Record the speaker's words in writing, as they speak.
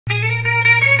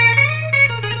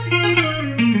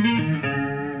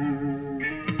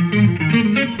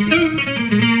I'm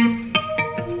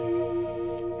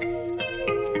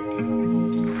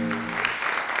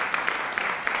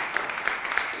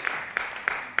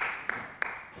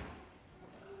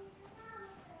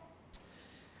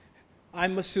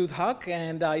Masood Haque,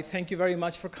 and I thank you very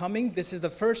much for coming. This is the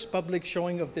first public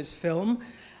showing of this film.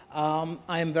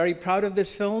 I am very proud of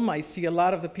this film. I see a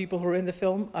lot of the people who are in the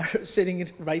film are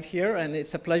sitting right here, and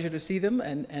it's a pleasure to see them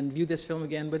and view this film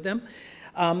again with them.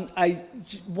 I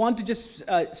want to just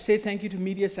say thank you to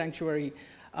Media Sanctuary.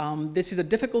 This is a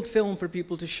difficult film for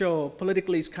people to show.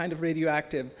 Politically, it's kind of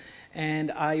radioactive.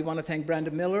 And I want to thank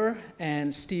Brandon Miller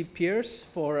and Steve Pierce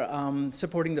for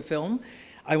supporting the film.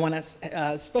 I want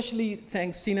to especially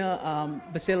thank Sina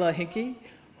Basila Hinkie,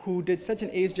 who did such an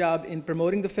ace job in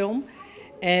promoting the film.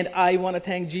 And I want to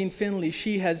thank Jean Finley.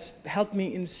 She has helped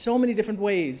me in so many different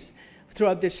ways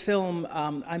throughout this film.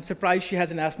 I'm surprised she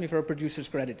hasn't asked me for a producer's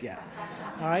credit yet.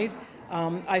 All right?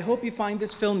 I hope you find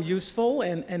this film useful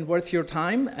and worth your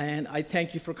time, and I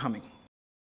thank you for coming.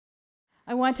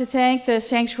 I want to thank the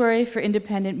Sanctuary for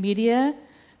Independent Media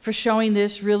for showing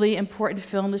this really important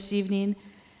film this evening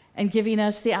and giving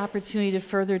us the opportunity to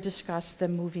further discuss the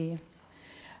movie.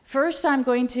 First, I'm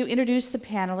going to introduce the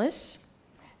panelists.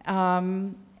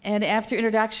 And after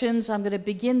introductions, I'm going to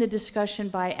begin the discussion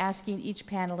by asking each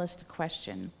panelist a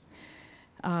question.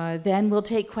 Then we'll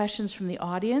take questions from the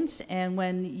audience, and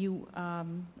when you,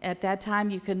 at that time,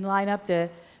 you can line up, the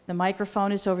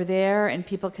microphone is over there, and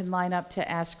people can line up to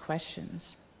ask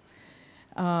questions.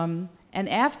 And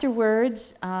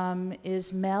afterwards,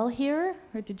 is Mel here,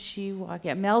 or did she walk?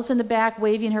 Yeah, Mel's in the back,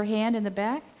 waving her hand in the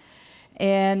back.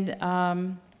 And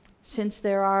since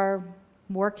there are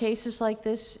more cases like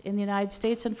this in the United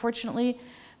States, unfortunately,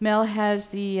 Mel has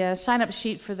the sign-up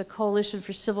sheet for the Coalition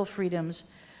for Civil Freedoms,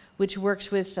 which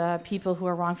works with people who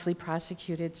are wrongfully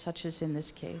prosecuted, such as in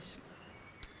this case.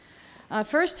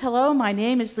 First, hello, my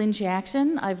name is Lynne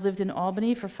Jackson. I've lived in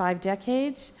Albany for 5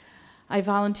 decades. I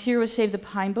volunteer with Save the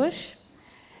Pine Bush,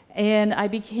 and I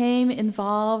became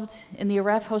involved in the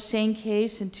Aref Hossein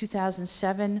case in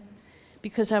 2007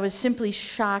 because I was simply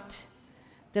shocked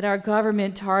that our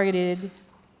government targeted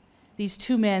these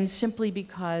 2 men simply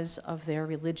because of their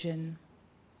religion.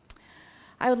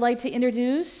 I would like to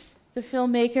introduce the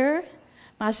filmmaker.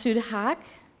 Masood Haque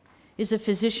is a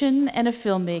physician and a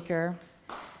filmmaker.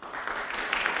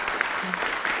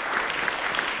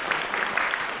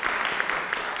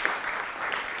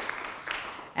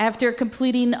 After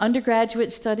completing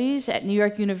undergraduate studies at New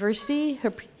York University,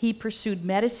 he pursued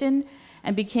medicine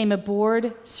and became a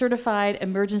board-certified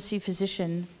emergency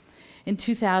physician. In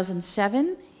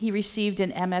 2007, he received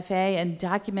an MFA in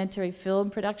documentary film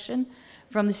production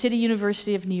from the City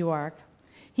University of New York.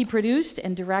 He produced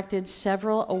and directed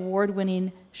several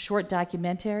award-winning short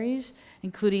documentaries,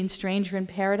 including Stranger in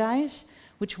Paradise,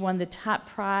 which won the top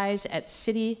prize at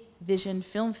City Vision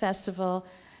Film Festival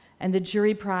and the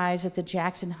jury prize at the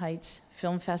Jackson Heights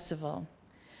Film Festival.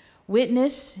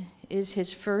 Witness is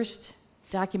his first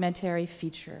documentary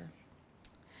feature.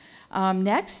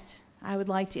 Next, I would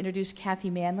like to introduce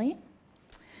Kathy Manley.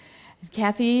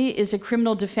 Kathy is a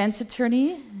criminal defense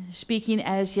attorney, speaking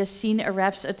as Yassine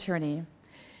Aref's attorney.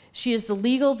 She is the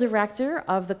legal director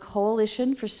of the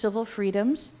Coalition for Civil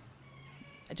Freedoms.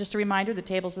 Just a reminder, the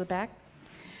table's at the back.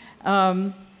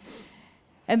 And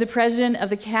the president of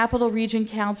the Capital Region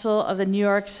Council of the New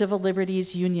York Civil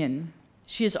Liberties Union.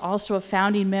 She is also a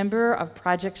founding member of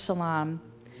Project Salam.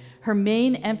 Her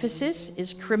main emphasis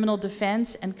is criminal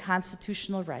defense and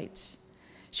constitutional rights.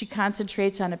 She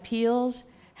concentrates on appeals,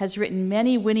 has written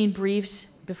many winning briefs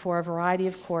before a variety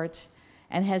of courts,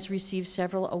 and has received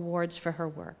several awards for her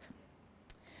work.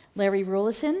 Larry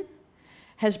Rulison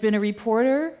has been a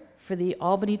reporter for the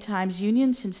Albany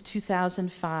Times-Union since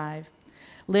 2005.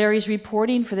 Larry's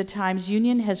reporting for the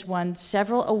Times-Union has won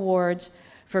several awards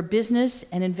for business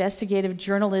and investigative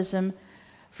journalism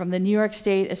from the New York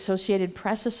State Associated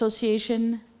Press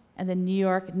Association and the New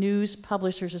York News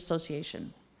Publishers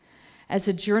Association. As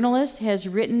a journalist, he has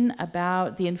written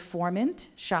about the informant,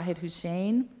 Shahid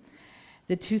Hussein,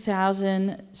 the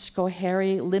 2000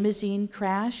 Schoharie limousine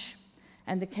crash,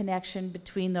 and the connection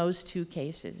between those 2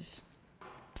 cases.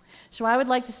 So I would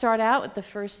like to start out with the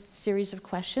first series of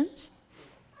questions.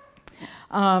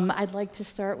 I'd like to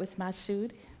start with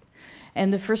Masood.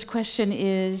 And the first question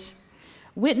is,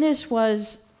 Witness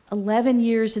was 11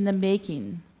 years in the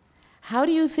making. How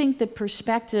do you think the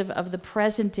perspective of the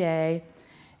present day,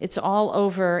 it's all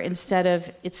over instead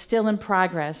of it's still in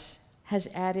progress, has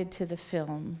added to the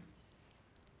film?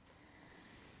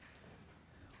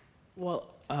 Well,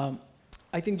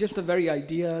 I think just the very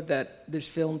idea that this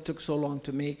film took so long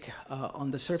to make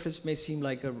on the surface may seem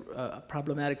like a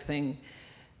problematic thing,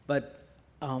 but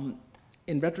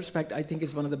in retrospect, I think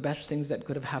is one of the best things that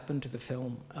could have happened to the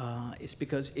film. Is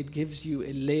because it gives you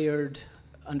a layered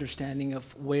understanding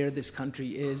of where this country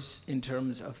is in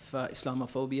terms of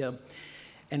Islamophobia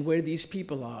and where these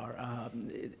people are.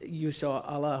 You saw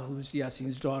Ala, who's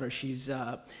Yasin's daughter.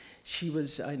 She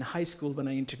was in high school when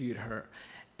I interviewed her,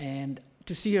 and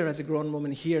to see her as a grown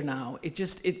woman here now, it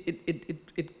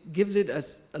gives it a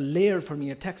layer for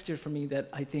me, a texture for me that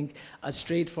I think a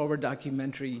straightforward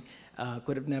documentary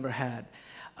could have never had.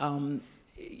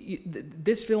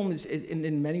 This film is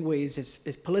in many ways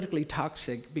is politically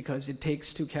toxic because it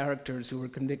takes two characters who were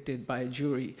convicted by a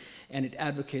jury and it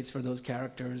advocates for those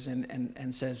characters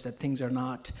and says that things are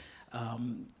not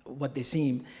what they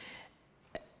seem.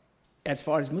 As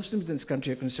far as Muslims in this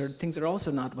country are concerned, things are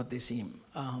also not what they seem.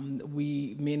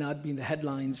 We may not be in the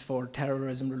headlines for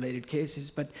terrorism-related cases,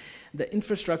 but the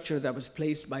infrastructure that was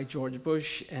placed by George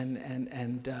Bush and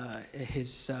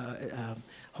his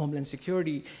Homeland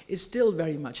Security is still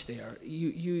very much there.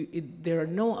 There are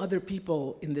no other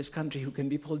people in this country who can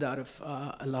be pulled out of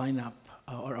a lineup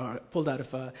or pulled out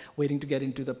of waiting to get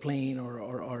into the plane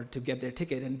or to get their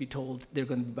ticket and be told they're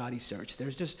going to be body searched.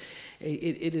 There's just,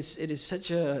 it is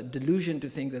such a delusion to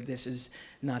think that this is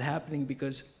not happening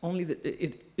because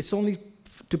it's only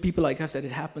to people like us that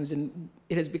it happens, and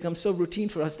it has become so routine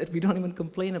for us that we don't even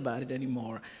complain about it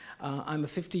anymore. I'm a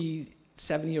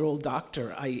 57-year-old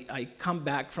doctor. I come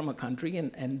back from a country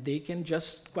and they can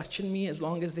just question me as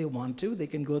long as they want to. They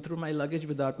can go through my luggage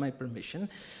without my permission.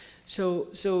 So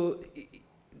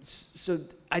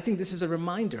I think this is a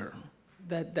reminder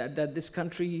that this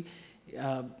country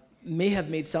may have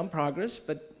made some progress,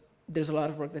 but there's a lot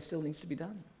of work that still needs to be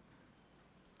done.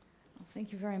 Well,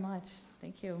 thank you very much.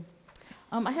 Thank you.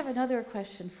 I have another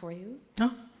question for you.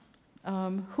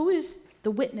 Huh? Who is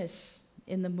the witness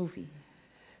in the movie?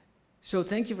 So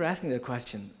thank you for asking that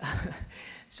question.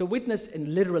 So witness,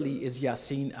 and literally is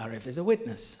Yasin Arif is a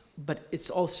witness, but it's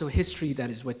also history that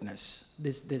is witness.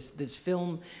 This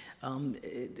film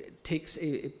it takes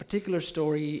a particular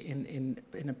story in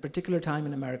a particular time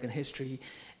in American history,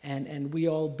 and we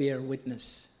all bear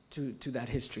witness to that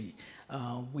history.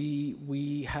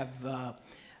 We have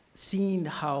seen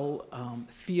how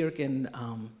fear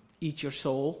can eat your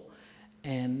soul,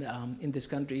 and in this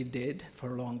country it did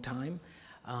for a long time.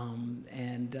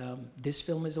 This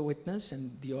film is a witness, and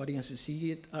the audience who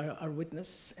see it are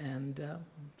witness, and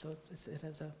so it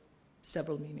has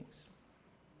several meanings.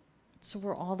 So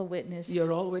we're all the witness.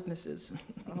 You're all witnesses.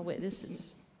 All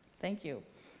witnesses. Thank you.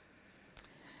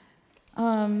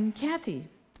 Kathy,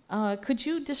 could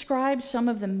you describe some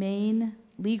of the main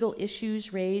legal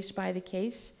issues raised by the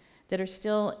case that are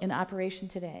still in operation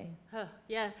today?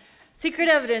 Yeah. Secret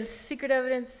evidence,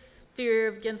 fear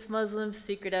against Muslims,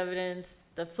 secret evidence,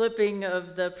 the flipping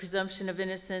of the presumption of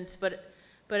innocence. But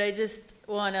I just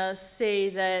want to say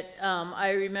that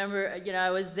I remember, I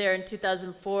was there in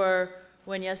 2004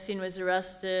 when Yasin was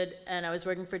arrested, and I was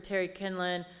working for Terry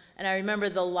Kinlan, and I remember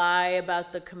the lie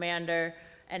about the commander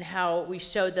and how we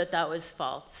showed that that was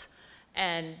false,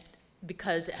 and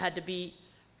because it had to be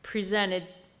presented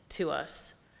to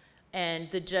us. And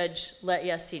the judge let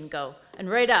Yasin go. And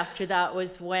right after that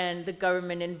was when the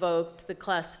government invoked the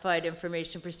Classified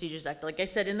Information Procedures Act, like I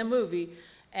said in the movie,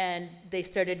 and they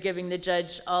started giving the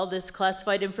judge all this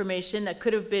classified information that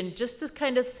could have been just this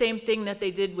kind of same thing that they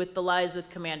did with the lies with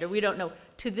Commander. We don't know.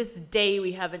 To this day,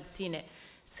 we haven't seen it.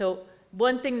 So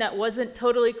one thing that wasn't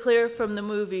totally clear from the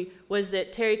movie was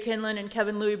that Terry Kinlan and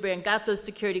Kevin Louis Brand got those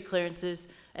security clearances,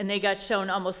 and they got shown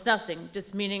almost nothing,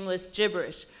 just meaningless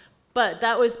gibberish. But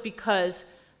that was because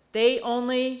the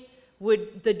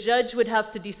judge would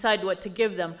have to decide what to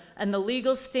give them. And the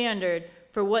legal standard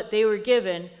for what they were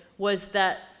given was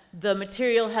that the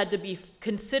material had to be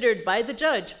considered by the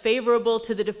judge favorable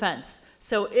to the defense.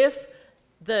 So if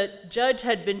the judge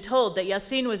had been told that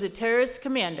Yasin was a terrorist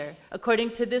commander,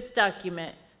 according to this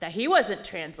document, that he wasn't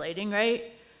translating,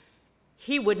 right?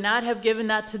 He would not have given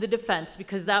that to the defense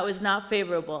because that was not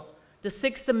favorable. The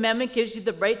Sixth Amendment gives you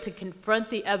the right to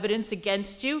confront the evidence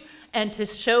against you and to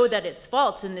show that it's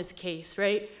false in this case,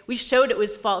 right? We showed it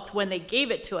was false when they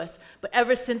gave it to us, but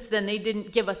ever since then they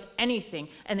didn't give us anything,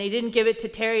 and they didn't give it to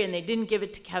Terry and they didn't give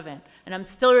it to Kevin. And I'm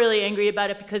still really angry about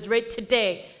it because right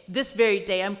today, this very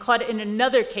day, I'm caught in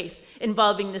another case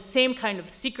involving the same kind of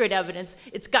secret evidence.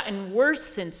 It's gotten worse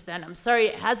since then. I'm sorry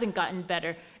it hasn't gotten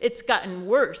better. It's gotten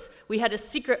worse. We had a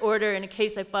secret order in a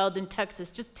case I filed in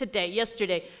Texas just today,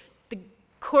 yesterday.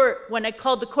 Court, when I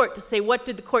called the court to say what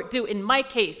did the court do in my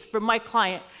case for my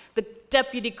client, the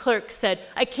deputy clerk said,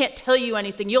 I can't tell you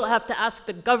anything, you'll have to ask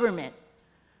the government.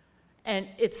 And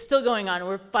it's still going on.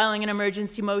 We're filing an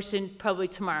emergency motion probably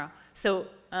tomorrow. So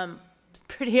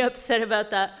pretty upset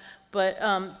about that. But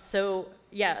so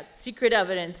yeah, secret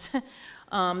evidence.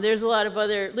 There's a lot of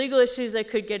other legal issues I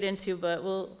could get into, but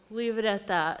we'll leave it at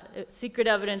that. Secret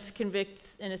evidence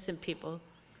convicts innocent people.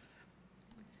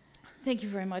 Thank you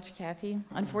very much, Kathy.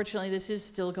 Unfortunately, this is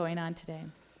still going on today.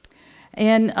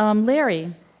 And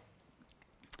Larry,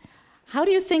 how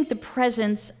do you think the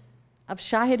presence of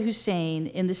Shahid Hussein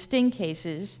in the sting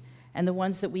cases, and the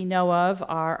ones that we know of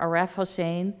are Araf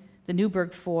Hussein, the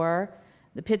Newburgh Four,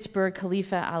 the Pittsburgh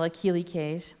Khalifa al-Akili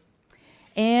case,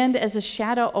 and as a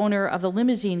shadow owner of the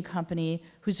limousine company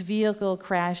whose vehicle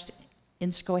crashed in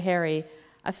Schoharie,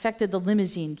 affected the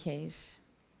limousine case?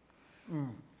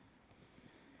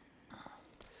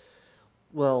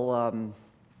 Well,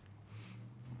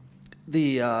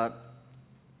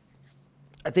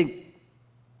 I think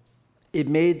it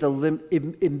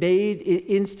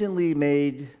instantly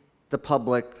made the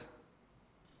public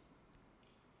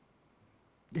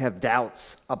have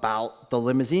doubts about the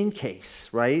limousine case,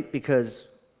 right? Because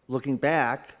looking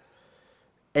back,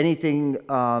 anything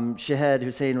Shahid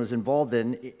Hussein was involved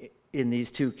in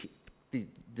these two,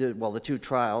 the two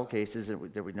trial cases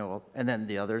that we know of, and then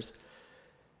the others,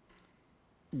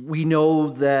 we know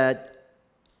that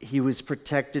he was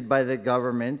protected by the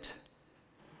government.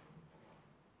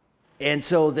 And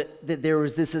so that there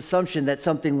was this assumption that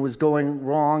something was going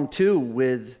wrong too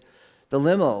with the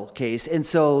limo case. And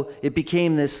so it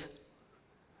became this,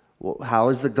 well, how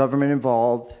is the government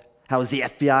involved? How is the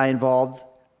FBI involved?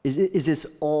 Is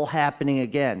this all happening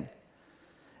again?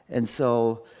 And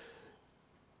so,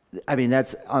 I mean,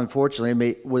 that's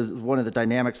unfortunately was one of the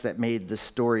dynamics that made the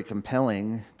story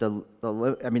compelling. The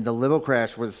limo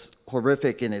crash was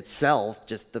horrific in itself,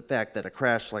 just the fact that a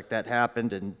crash like that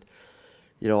happened and,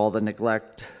 you know, all the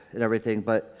neglect and everything.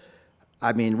 But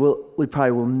I mean, we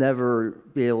probably will never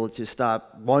be able to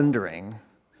stop wondering,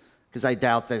 because I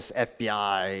doubt this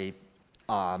FBI,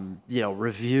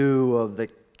 review of the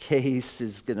case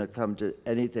is going to come to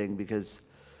anything, because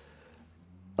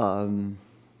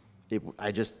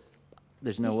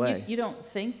there's no way. You don't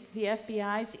think the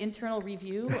FBI's internal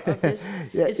review of this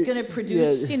is going to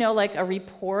produce, like a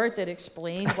report that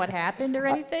explains what happened or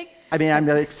anything? I mean, I'm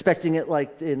expecting it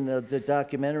like in the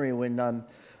documentary when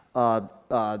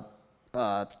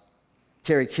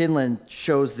Terry Kinlan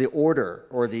shows the order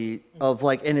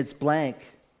and it's blank.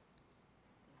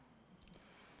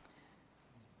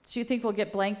 So you think we'll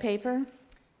get blank paper?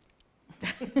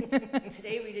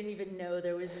 Today we didn't even know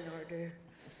there was an order.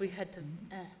 We had to.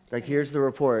 Like, here's the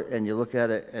report, and you look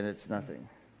at it, and it's nothing.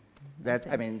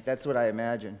 That's what I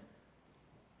imagine.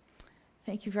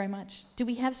 Thank you very much. Do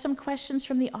we have some questions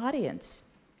from the audience?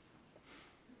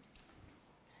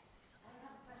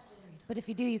 But if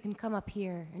you do, you can come up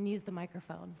here and use the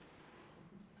microphone.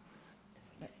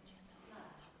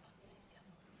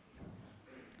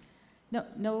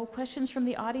 No questions from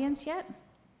the audience yet?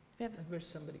 There's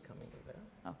somebody coming over there.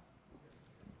 Oh.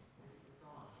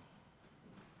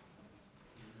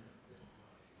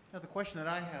 Now, the question that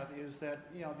I have is that,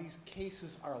 these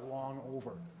cases are long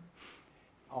over.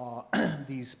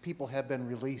 These people have been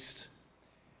released.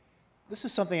 This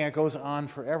is something that goes on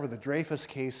forever. The Dreyfus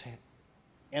case,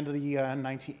 end of the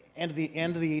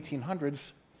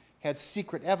 1800s, had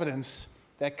secret evidence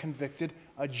that convicted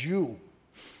a Jew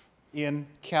in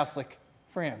Catholic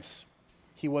France.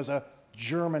 He was a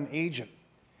German agent.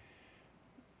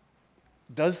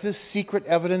 Does this secret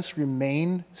evidence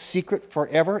remain secret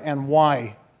forever, and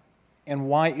why? And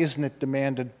why isn't it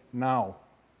demanded now?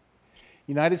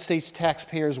 United States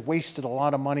taxpayers wasted a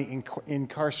lot of money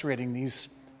incarcerating these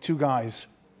two guys.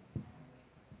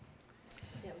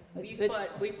 Yeah,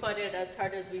 we fought it as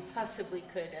hard as we possibly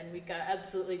could, and we got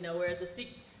absolutely nowhere.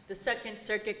 The Second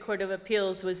Circuit Court of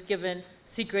Appeals was given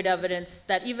secret evidence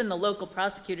that even the local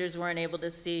prosecutors weren't able to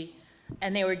see,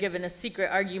 and they were given a secret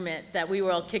argument that we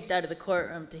were all kicked out of the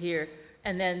courtroom to hear.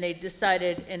 And then they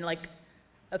decided in like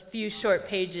a few short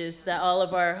pages that all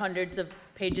of our hundreds of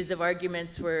pages of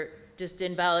arguments were just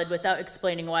invalid without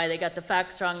explaining why. They got the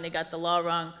facts wrong, they got the law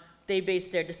wrong. They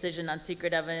based their decision on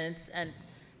secret evidence, and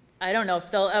I don't know if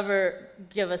they'll ever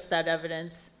give us that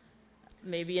evidence.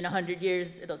 Maybe in 100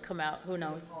 years it'll come out, who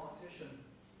knows? Well,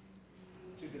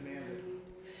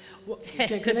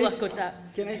 Good luck with that.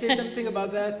 Can I say something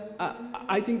about that?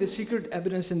 I think the secret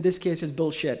evidence in this case is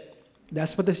bullshit.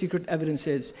 That's what the secret evidence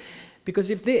is. Because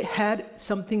if they had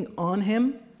something on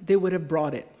him, they would have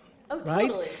brought it. Oh,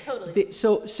 right? totally.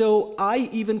 So I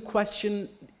even question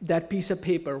that piece of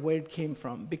paper, where it came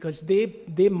from, because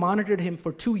they monitored him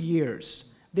for 2 years.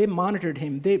 They monitored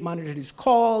him. They monitored his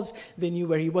calls. They knew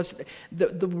where he was.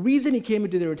 The reason he came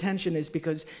into their attention is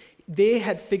because they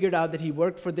had figured out that he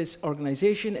worked for this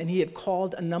organization, and he had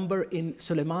called a number in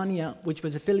Suleimania, which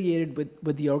was affiliated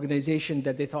with the organization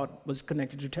that they thought was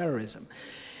connected to terrorism.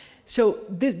 So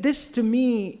this to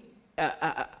me,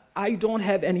 I don't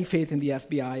have any faith in the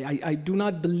FBI. I do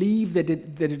not believe that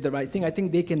they did the right thing. I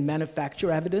think they can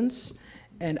manufacture evidence.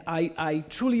 And I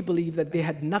truly believe that they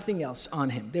had nothing else on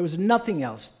him. There was nothing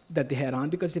else that they had on,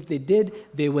 because if they did,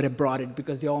 they would have brought it,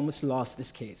 because they almost lost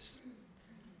this case.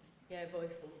 Yeah, I've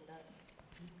always believed that.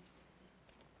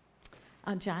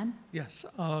 John? Yes.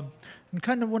 I'm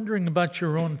kind of wondering about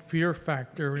your own fear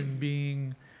factor in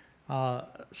being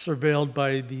surveilled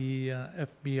by the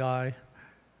FBI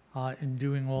in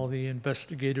doing all the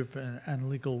investigative and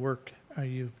legal work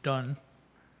you've done.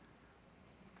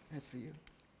 That's for you.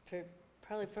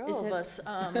 Probably for all of us.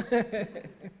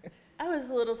 I was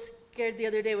a little scared the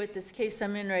other day with this case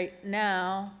I'm in right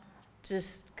now,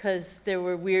 just because there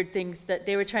were weird things that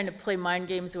they were trying to play mind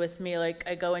games with me. Like,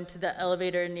 I go into the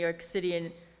elevator in New York City,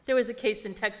 and there was a case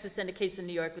in Texas and a case in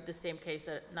New York with the same case.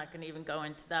 I'm not going to even go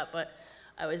into that, but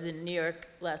I was in New York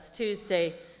last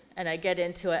Tuesday, and I get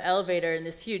into an elevator in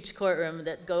this huge courtroom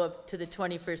that go up to the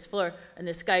 21st floor, and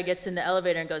this guy gets in the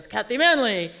elevator and goes, "Kathy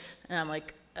Manley!" And I'm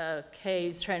like, okay,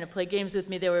 he's trying to play games with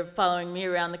me. They were following me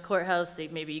around the courthouse.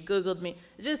 Maybe he Googled me.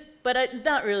 But I'm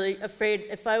not really afraid.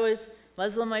 If I was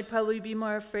Muslim, I'd probably be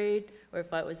more afraid, or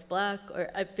if I was black, or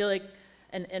I feel like,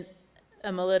 and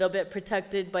I'm a little bit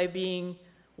protected by being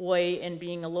white and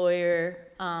being a lawyer.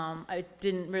 I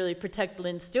didn't really protect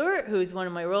Lynne Stewart, who's one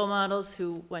of my role models,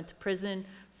 who went to prison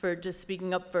for just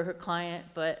speaking up for her client.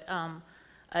 But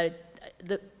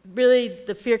really,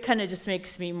 the fear kind of just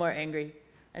makes me more angry.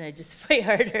 And I just fight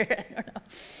harder. I don't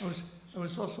know. I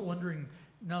was also wondering,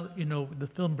 now that the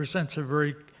film presents a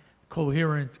very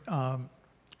coherent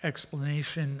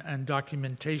explanation and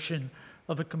documentation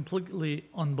of a completely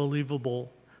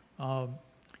unbelievable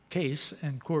case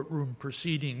and courtroom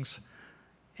proceedings.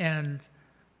 And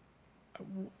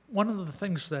one of the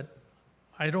things that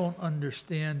I don't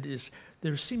understand is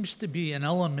there seems to be an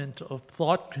element of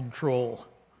thought control.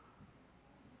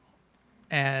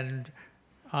 And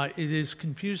it is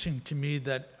confusing to me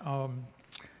that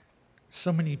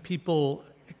so many people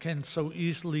can so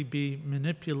easily be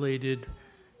manipulated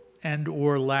and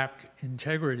or lack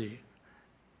integrity.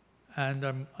 And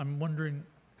I'm wondering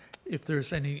if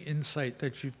there's any insight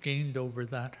that you've gained over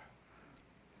that.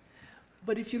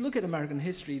 But if you look at American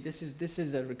history, this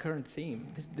is a recurrent theme.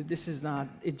 This is not,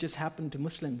 it just happened to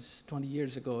Muslims 20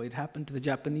 years ago. It happened to the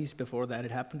Japanese before that. It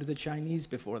happened to the Chinese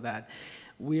before that.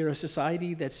 We're a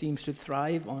society that seems to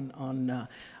thrive on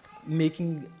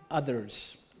making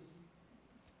others,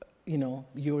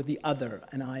 you're the other,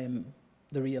 and I am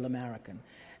the real American.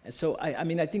 And so, I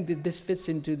mean, I think that this fits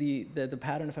into the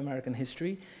pattern of American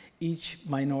history. Each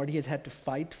minority has had to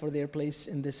fight for their place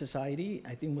in this society.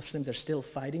 I think Muslims are still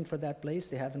fighting for that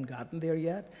place. They haven't gotten there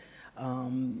yet.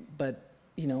 But,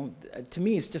 to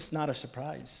me, it's just not a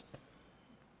surprise.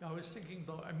 I was thinking,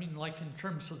 though, I mean, like in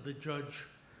terms of the judge,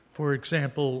 for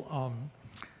example,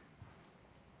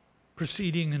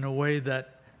 proceeding in a way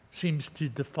that seems to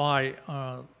defy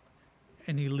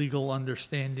any legal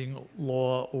understanding,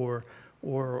 law, or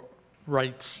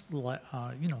rights,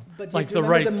 But like the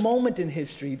right. The moment in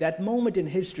history,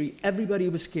 everybody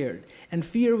was scared. And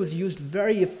fear was used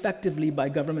very effectively by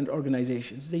government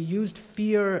organizations. They used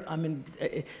fear, I mean,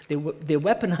 they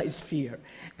weaponized fear.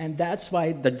 And that's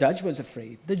why the judge was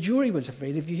afraid. The jury was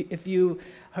afraid. If you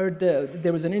heard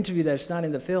there was an interview that's not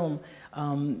in the film,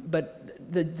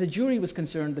 but the jury was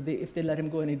concerned that if they let him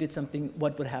go and he did something,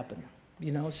 what would happen?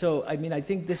 So, I mean, I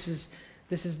think this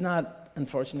is not,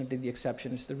 unfortunately, the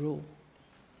exception, it's the rule.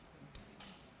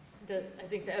 I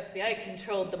think the FBI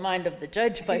controlled the mind of the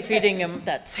judge by feeding him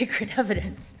that secret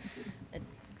evidence.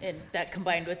 And that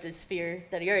combined with his fear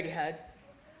that he already had.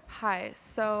 Hi,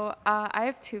 so I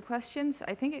have two questions.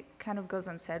 I think it kind of goes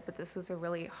unsaid, but this was a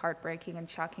really heartbreaking and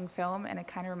shocking film, and it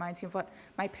kind of reminds me of what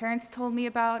my parents told me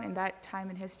about in that time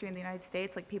in history in the United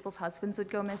States. Like, people's husbands would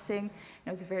go missing, and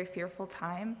it was a very fearful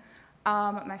time.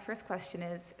 My first question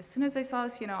is, as soon as I saw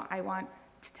this, I want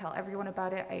to tell everyone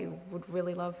about it. I would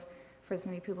really love for as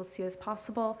many people to see it as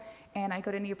possible. And I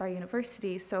go to nearby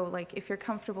university, so like, if you're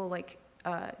comfortable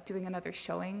doing another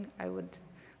showing, I would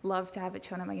love to have it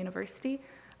shown at my university.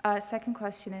 Second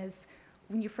question is,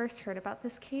 when you first heard about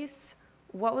this case,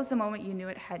 what was the moment you knew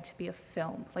it had to be a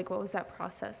film? Like, what was that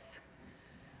process?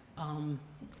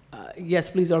 Yes,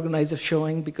 please organize a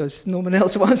showing because no one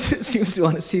else seems to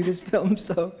want to see this film,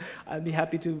 so I'd be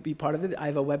happy to be part of it. I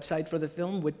have a website for the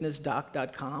film,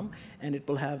 witnessdoc.com, and it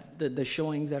will have the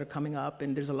showings that are coming up,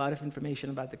 and there's a lot of information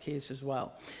about the case as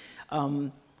well.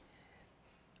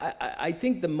 I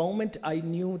think the moment I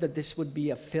knew that this would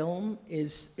be a film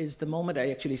is the moment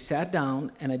I actually sat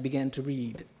down and I began to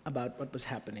read about what was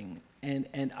happening.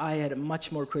 And I had a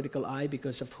much more critical eye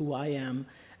because of who I am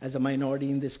as a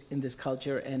minority in this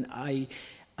culture, and I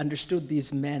understood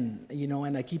these men, you know,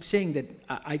 and I keep saying that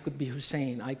I could be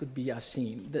Hussein, I could be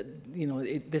Yasin, that, you know,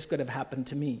 this could have happened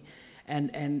to me.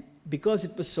 And because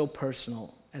it was so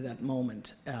personal at that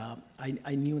moment,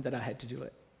 I knew that I had to do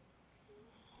it.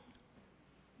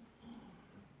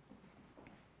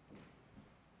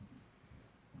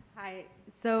 Hi.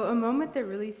 So a moment that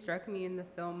really struck me in the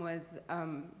film was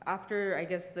after, I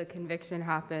guess, the conviction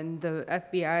happened, the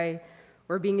FBI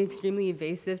were being extremely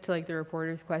evasive to like the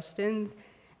reporters' questions.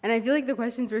 And I feel like the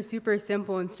questions were super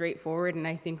simple and straightforward, and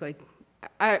I think like,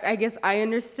 I guess I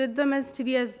understood them as to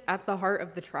be as at the heart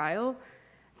of the trial.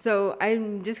 So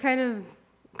I'm just kind of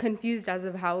confused as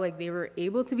of how like they were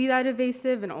able to be that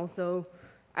evasive, and also,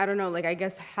 I don't know, like I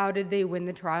guess how did they win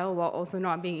the trial while also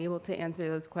not being able to answer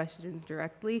those questions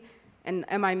directly? And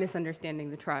am I misunderstanding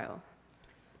the trial?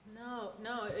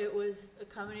 No, it was a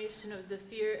combination of the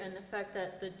fear and the fact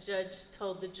that the judge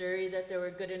told the jury that there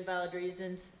were good and valid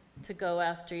reasons to go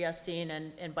after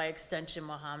Yasin and by extension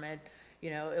Mohammed. You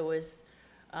know, it was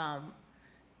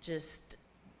just,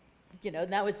 you know,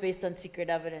 and that was based on secret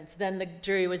evidence. Then the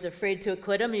jury was afraid to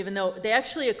acquit him, even though they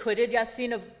actually acquitted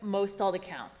Yasin of most all the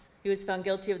counts. He was found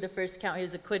guilty of the first count. He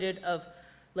was acquitted of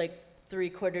like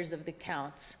 3/4 of the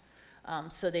counts.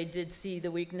 So they did see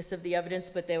the weakness of the evidence,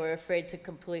 but they were afraid to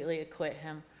completely acquit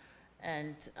him.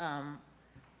 And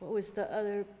what was the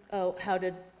other, how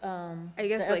did I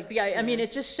guess the like, FBI, I mean,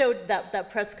 it just showed that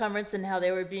press conference and how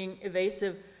they were being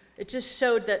evasive. It just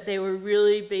showed that they were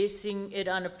really basing it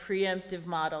on a preemptive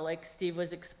model, like Steve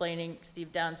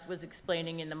Downs was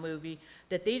explaining in the movie,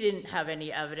 that they didn't have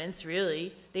any evidence,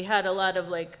 really. They had a lot of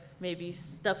like, maybe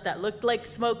stuff that looked like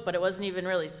smoke, but it wasn't even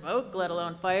really smoke, let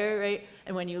alone fire, right?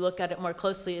 And when you look at it more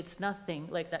closely, it's nothing,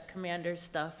 like that commander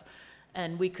stuff.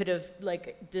 And we could have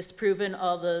like disproven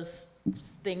all those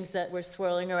things that were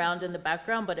swirling around in the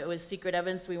background, but it was secret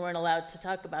evidence. We weren't allowed to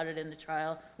talk about it in the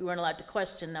trial. We weren't allowed to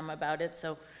question them about it.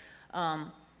 So,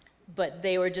 but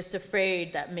they were just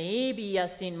afraid that maybe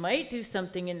Yasin might do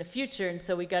something in the future. And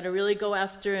so we got to really go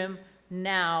after him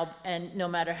now. And no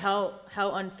matter how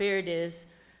unfair it is,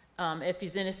 if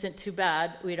he's innocent, too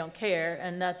bad, we don't care.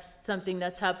 And that's something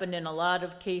that's happened in a lot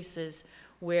of cases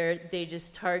where they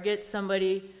just target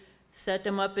somebody, set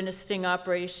them up in a sting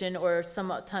operation or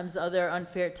sometimes other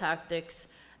unfair tactics,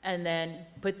 and then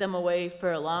put them away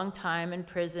for a long time in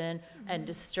prison and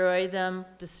destroy them,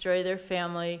 destroy their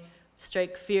family,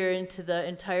 strike fear into the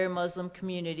entire Muslim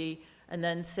community, and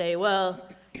then say, well,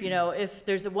 you know, if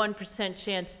there's a 1%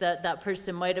 chance that that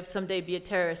person might have someday be a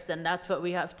terrorist, then that's what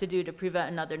we have to do to prevent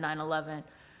another 9/11.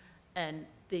 And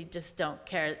they just don't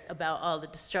care about all the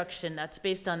destruction that's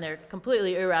based on their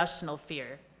completely irrational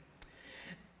fear.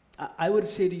 I would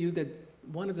say to you that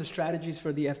one of the strategies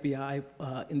for the FBI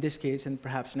in this case, and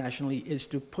perhaps nationally, is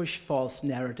to push false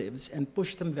narratives and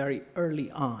push them very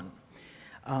early on.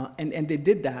 And they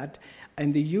did that,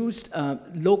 and they used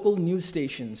local news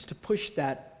stations to push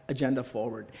that agenda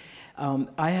forward.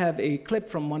 I have a clip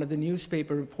from one of the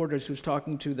newspaper reporters who's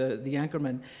talking to the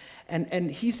anchorman,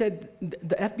 and he said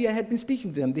the FBI had been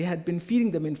speaking to them. They had been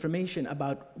feeding them information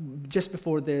about, just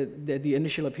before the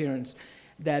initial appearance,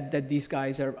 that these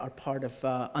guys are part of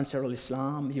Ansar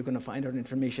al-Islam. You're going to find out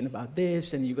information about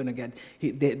this, and you're going to get,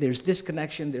 there's this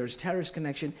connection, there's terrorist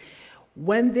connection.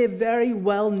 When they very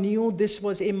well knew this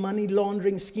was a money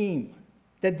laundering scheme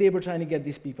that they were trying to get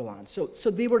these people on. So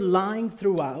they were lying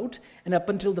throughout, and up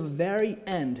until the very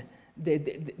end,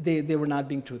 they were not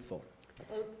being truthful.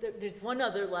 Well, there's one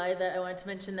other lie that I wanted to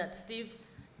mention that Steve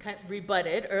kind of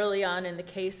rebutted early on in the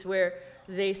case, where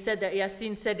they said that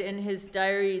Yasin said in his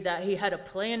diary that he had a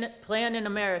plan in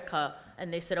America,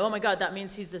 and they said, oh my God, that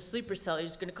means he's a sleeper cell,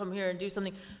 he's gonna come here and do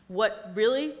something. What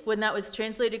really, when that was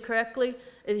translated correctly,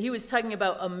 he was talking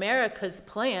about America's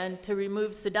plan to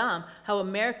remove Saddam, how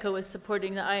America was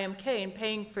supporting the IMK and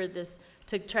paying for this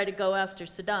to try to go after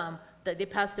Saddam, that they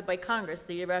passed it by Congress,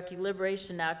 the Iraqi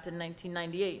Liberation Act in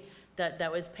 1998,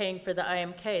 that was paying for the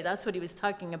IMK. That's what he was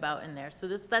talking about in there. So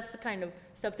that's the kind of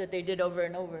stuff that they did over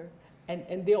and over.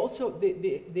 And they also,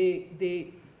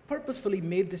 they purposefully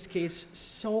made this case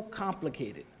so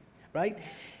complicated, right?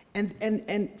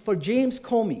 And for James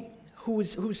Comey,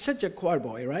 who's such a choir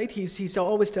boy, right? He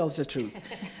always tells the truth.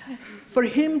 For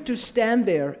him to stand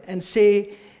there and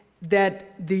say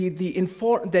that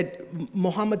that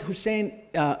Mohammed Hussein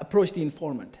approached the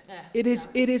informant, it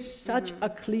is such a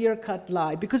clear-cut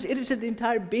lie, because it is the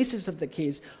entire basis of the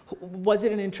case. Was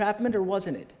it an entrapment or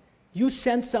wasn't it? You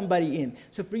sent somebody in.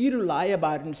 So for you to lie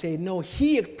about it and say, no,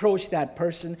 he approached that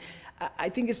person, I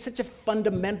think it's such a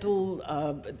fundamental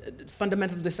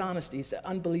dishonesty. It's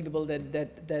unbelievable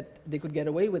that they could get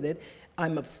away with it.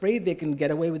 I'm afraid they can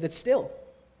get away with it still.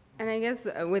 And I guess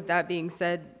with that being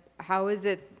said, how is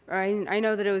it, I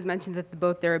know that it was mentioned that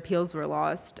both their appeals were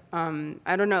lost.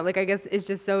 I don't know, like, I guess it's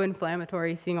just so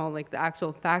inflammatory seeing all like the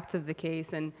actual facts of the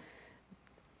case and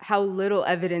how little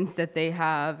evidence that they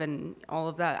have and all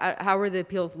of that. How were the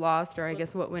appeals lost, or I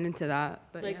guess what went into that?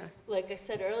 But like I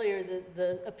said earlier,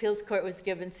 the appeals court was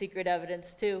given secret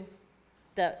evidence too,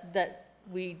 that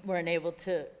we weren't able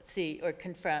to see or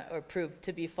confront or prove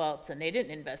to be false, and they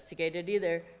didn't investigate it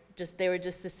either. They were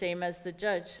just the same as the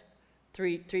judge.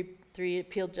 Three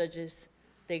appeal judges.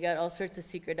 They got all sorts of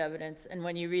secret evidence, and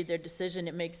when you read their decision,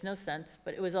 it makes no sense.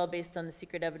 But it was all based on the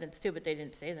secret evidence too. But they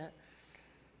didn't say that.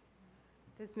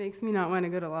 This makes me not want to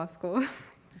go to law school.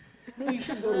 No, you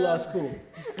should go to law school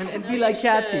and be like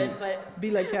Kathy.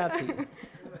 Be like Kathy.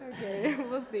 Okay,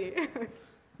 we'll see. I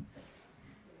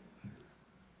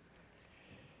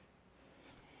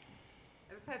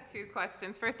just had two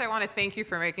questions. First, I want to thank you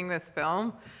for making this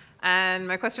film. And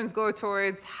my questions go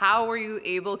towards how were you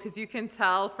able, because you can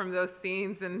tell from those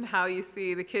scenes and how you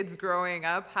see the kids growing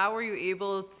up, how were you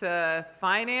able to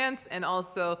finance and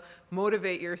also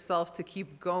motivate yourself to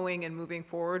keep going and moving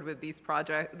forward with this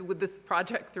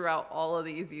project throughout all of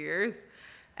these years?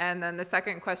 And then the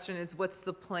second question is, what's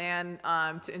the plan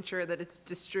to ensure that it's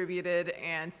distributed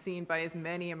and seen by as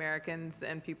many Americans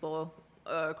and people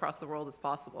across the world as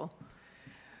possible?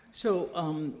 So,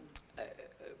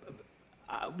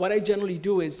 what I generally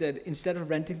do is that instead of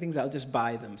renting things, I'll just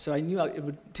buy them. So I knew it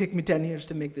would take me 10 years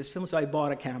to make this film, so I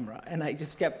bought a camera. And I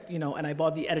just kept, and I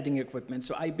bought the editing equipment.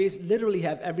 So I literally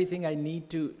have everything I need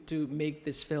to make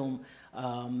this film.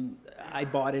 I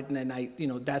bought it, and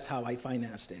then that's how I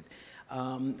financed it.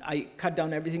 I cut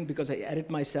down everything because I edit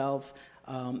myself.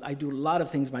 I do a lot of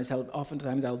things myself.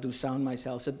 Oftentimes I'll do sound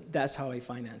myself, so that's how I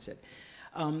finance it.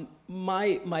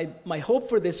 My hope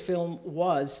for this film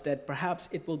was that perhaps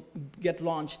it will get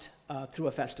launched through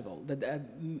a festival,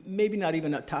 maybe not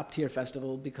even a top-tier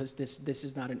festival, because this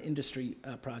is not an industry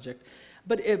project,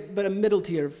 but a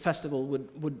middle-tier festival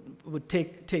would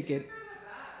take it.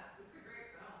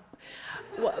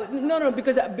 Well, no,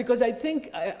 because I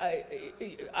think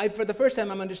for the first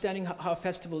time I'm understanding how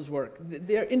festivals work.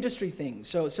 They're industry things,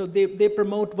 so they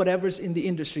promote whatever's in the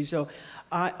industry. So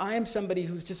I am somebody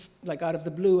who's just like out of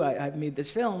the blue. I've made this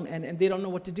film, and they don't know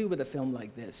what to do with a film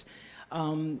like this.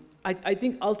 I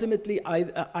think ultimately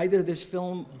either this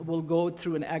film will go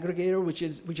through an aggregator,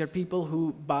 which are people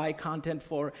who buy content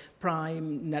for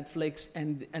Prime, Netflix,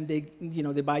 and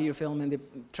they buy your film and they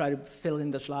try to fill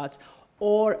in the slots.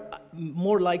 Or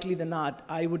more likely than not,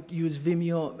 I would use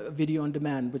Vimeo Video on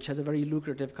Demand, which has a very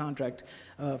lucrative contract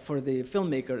for the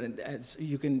filmmaker. And as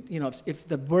you can, if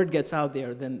the word gets out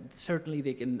there, then certainly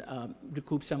they can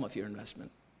recoup some of your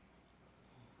investment.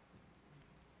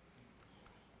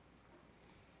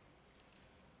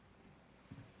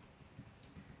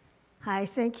 Hi,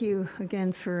 thank you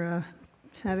again for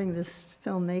having this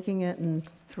film, making it, and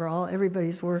for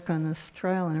everybody's work on this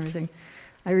trial and everything.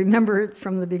 I remember it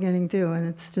from the beginning too, and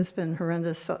it's just been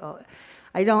horrendous. So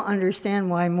I don't understand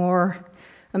why more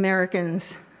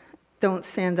Americans don't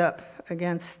stand up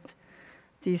against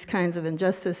these kinds of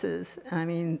injustices. I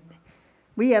mean,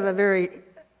 we have a very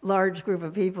large group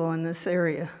of people in this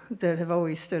area that have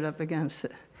always stood up against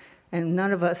it, and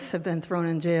none of us have been thrown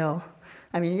in jail.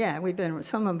 I mean, yeah,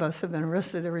 some of us have been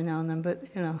arrested every now and then, but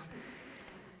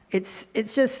it's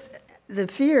just, the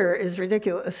fear is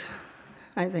ridiculous,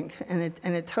 I think, and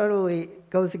it totally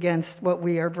goes against what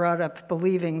we are brought up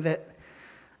believing, that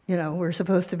we're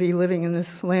supposed to be living in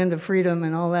this land of freedom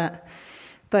and all that.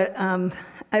 But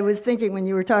I was thinking when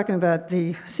you were talking about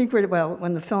the secret,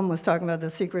 when the film was talking about the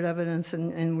secret evidence,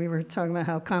 and we were talking about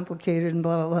how complicated and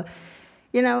blah blah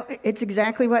blah, it's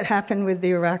exactly what happened with the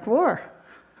Iraq War,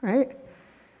 right?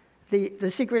 The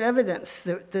secret evidence,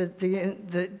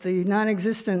 the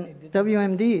non-existent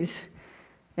WMDs.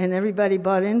 And everybody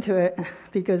bought into it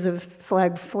because of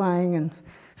flag flying and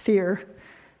fear.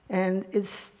 And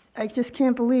I just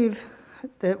can't believe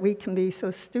that we can be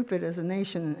so stupid as a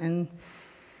nation. And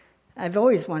I've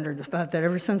always wondered about that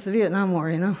ever since the Vietnam War,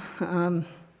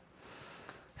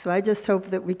 So I just hope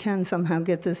that we can somehow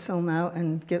get this film out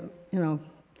and get,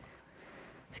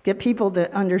 get people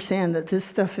to understand that this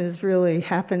stuff is really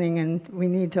happening and we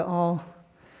need to all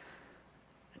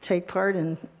take part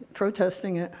in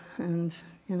protesting it and,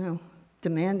 you know,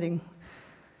 demanding.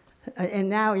 And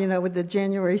now, you know, with the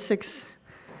January 6th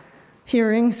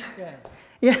hearings,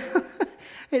 yeah,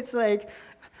 it's like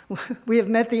we have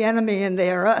met the enemy and they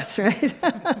are us, right?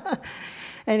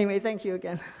 Anyway, thank you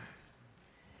again.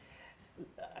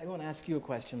 I want to ask you a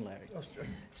question, Larry. Oh,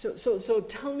 sure. So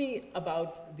tell me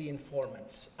about the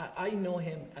informants. I know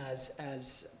him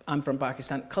as I'm from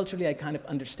Pakistan. Culturally, I kind of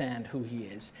understand who he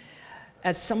is.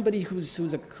 As somebody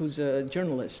who's a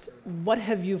journalist, what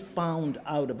have you found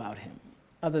out about him,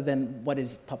 other than what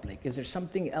is public? Is there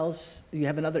something else? Do you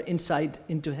have another insight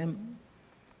into him?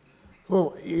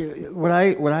 Well, what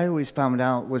I always found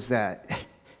out was that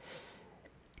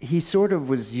he sort of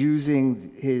was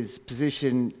using his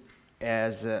position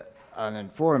as an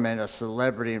informant, a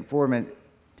celebrity informant.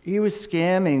 He was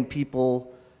scamming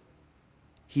people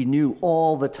he knew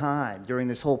all the time during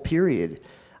this whole period.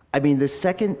 I mean, the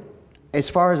second, as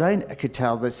far as I could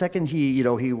tell, the second he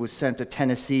was sent to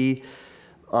Tennessee,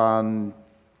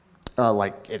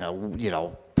 like in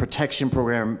a protection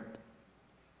program,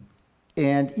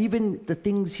 and even the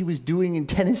things he was doing in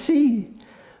Tennessee,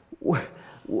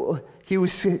 he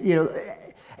was,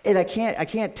 and I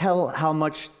can't tell how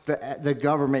much the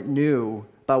government knew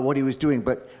about what he was doing,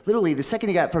 but literally the second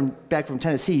he got back from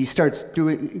Tennessee, he starts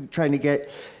trying to get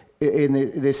in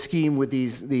this scheme with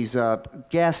these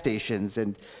gas stations,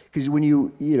 and because when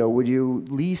you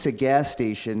lease a gas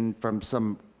station from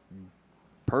some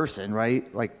person,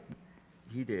 right, like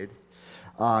he did,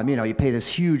 you pay this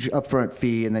huge upfront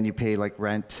fee, and then you pay like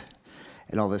rent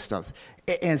and all this stuff,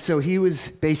 and so he was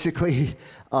basically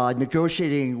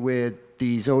negotiating with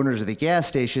these owners of the gas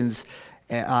stations,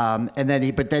 and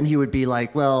then he would be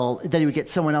like, well, then he would get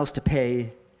someone else to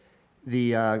pay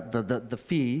the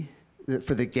fee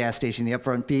for the gas station, the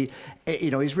upfront fee.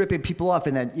 He's ripping people off,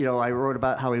 and then I wrote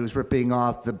about how he was ripping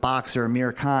off the boxer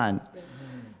Amir Khan,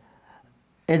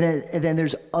 and then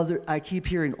there's other. I keep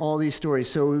hearing all these stories.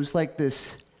 So it was like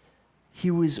this.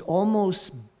 He was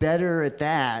almost better at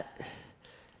that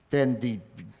than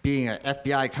being an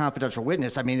FBI confidential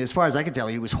witness. I mean, as far as I can tell,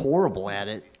 he was horrible at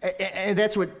it, and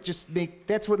that's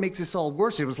what makes this all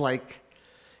worse. It was like,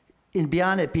 and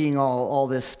beyond it being all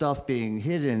this stuff being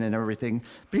hidden and everything,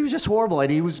 but he was just horrible,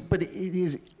 and he was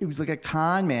like a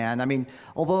con man. I mean,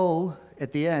 although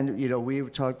at the end, we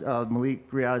talked, Malik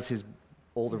Riaz's his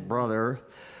older brother.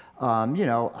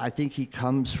 I think he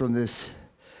comes from this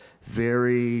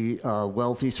very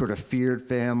wealthy, sort of feared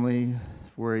family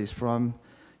where he's from.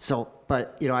 So,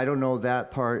 but I don't know that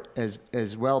part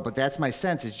as well. But that's my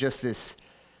sense. It's just this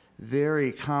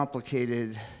very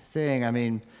complicated thing. I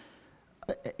mean,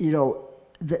 the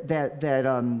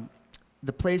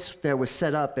place that was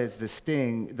set up as the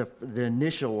sting, the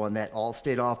initial one, that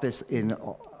Allstate office in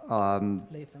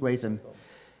Latham,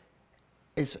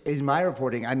 is my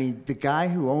reporting. I mean, the guy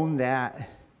who owned that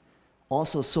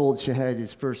also sold Shahed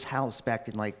his first house back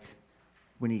in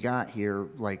when he got here,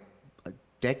 a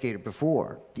decade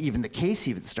before even the case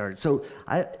even started. So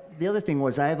the other thing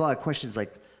was, I have a lot of questions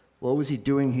like, what was he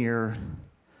doing here?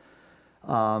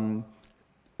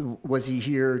 Was he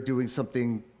here doing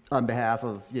something on behalf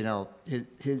of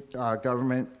his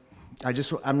government?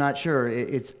 I'm not sure.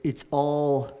 It's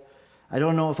all. I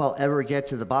don't know if I'll ever get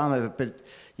to the bottom of it, but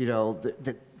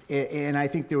and I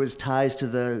think there was ties to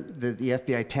the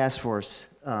FBI task force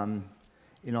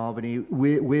in Albany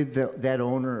with that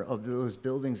owner of those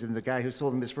buildings and the guy who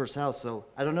sold him his first house. So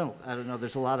I don't know.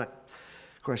 There's a lot of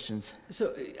questions.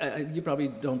 So you probably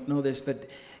don't know this, but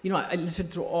I listened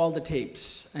through all the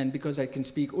tapes, and because I can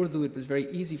speak Urdu, it was very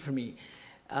easy for me.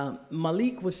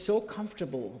 Malik was so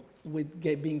comfortable with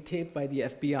being taped by the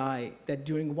FBI that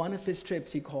during one of his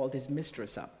trips, he called his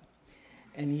mistress up,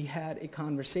 and he had a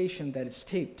conversation that is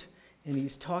taped. And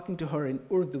he's talking to her in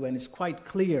Urdu, and it's quite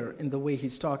clear in the way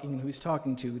he's talking and who he's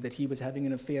talking to that he was having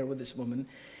an affair with this woman.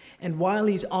 And while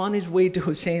he's on his way to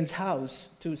Hussein's house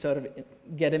to sort of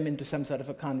get him into some sort of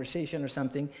a conversation or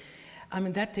something, I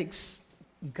mean, that takes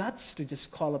guts to just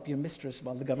call up your mistress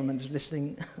while the government is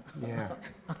listening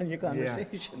on your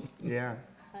conversation. Yeah.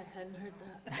 I hadn't heard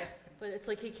that. But it's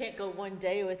like he can't go one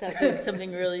day without doing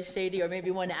something really shady, or maybe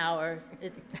 1 hour.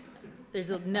 There's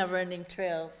a never-ending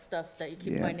trail of stuff that you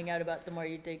keep finding out about the more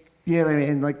you dig. Yeah, I mean,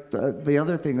 and the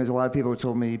other thing is, a lot of people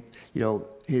told me,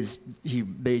 he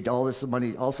made all this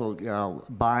money also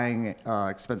buying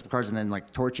expensive cars and then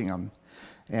torching them,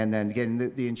 and then getting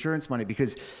the insurance money,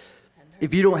 because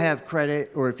if you don't have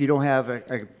credit, or if you don't have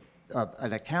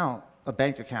an account, a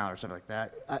bank account or something like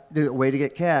that, the way to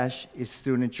get cash is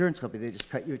through an insurance company. They just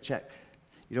cut you a check.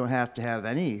 You don't have to have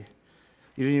any.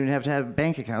 You don't even have to have a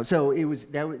bank account. So it was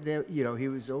you know, he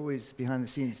was always behind the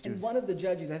scenes. And one of the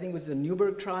judges, I think it was the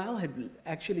Newburgh trial, had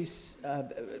actually,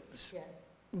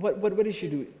 what did she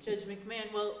do? Judge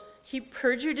McMahon, well, he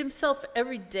perjured himself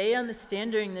every day on the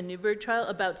stand during the Newburgh trial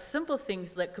about simple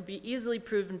things that could be easily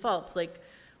proven false, like,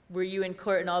 were you in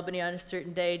court in Albany on a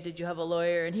certain day? Did you have a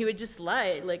lawyer? And he would just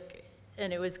lie, like,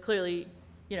 and it was clearly,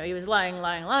 you know, he was lying,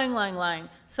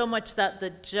 so much that the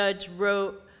judge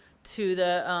wrote to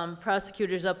the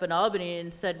prosecutors up in Albany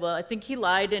and said, well, I think he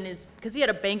lied in his, because he had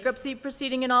a bankruptcy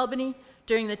proceeding in Albany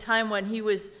during the time when he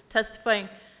was testifying.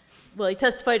 Well, he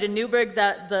testified in Newburgh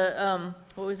that the,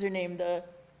 what was her name?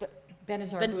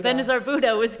 Benazir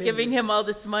Bhutto was giving him all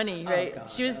this money, right? God,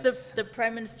 she was the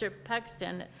prime minister of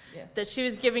Pakistan, that she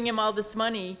was giving him all this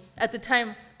money at the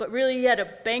time, but really he had a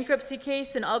bankruptcy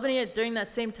case in Albany during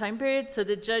that same time period, so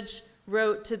the judge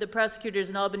wrote to the prosecutors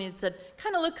in Albany and said,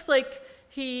 kind of looks like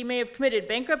he may have committed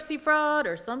bankruptcy fraud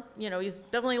or some, you know, he's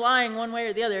definitely lying one way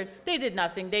or the other. They did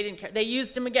nothing, they didn't care. They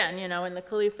used him again, you know, in the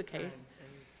Khalifa case.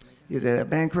 Yeah, the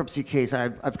bankruptcy case,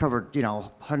 I've covered, you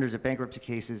know, hundreds of bankruptcy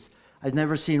cases. I've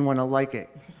never seen one like it.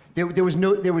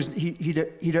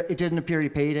 It didn't appear he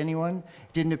paid anyone.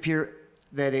 It didn't appear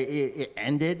that it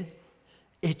ended.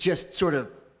 It just sort of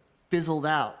fizzled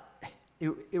out.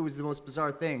 It was the most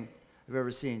bizarre thing I've ever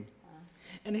seen.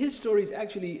 And his story is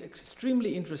actually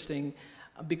extremely interesting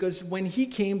because when he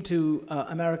came to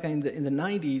America in the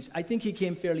 90s, I think he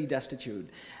came fairly destitute.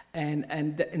 And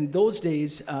in those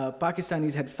days,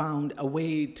 Pakistanis had found a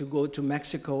way to go to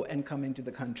Mexico and come into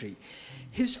the country.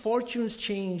 His fortunes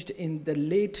changed in the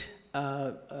late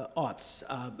aughts,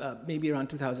 maybe around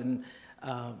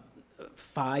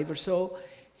 2005 or so.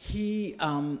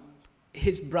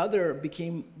 His brother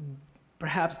became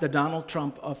perhaps the Donald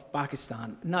Trump of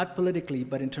Pakistan, not politically,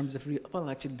 but in terms of, well,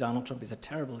 actually Donald Trump is a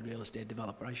terrible real estate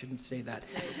developer, I shouldn't say that.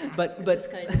 But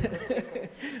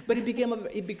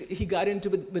he got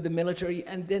into with the military,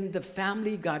 and then the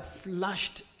family got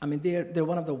flushed. I mean, they're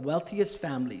one of the wealthiest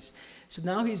families. So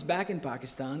now he's back in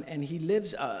Pakistan, and he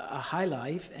lives a high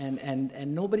life, and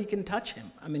nobody can touch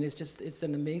him. I mean, it's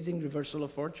an amazing reversal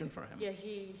of fortune for him. Yeah,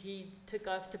 he took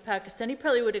off to Pakistan. He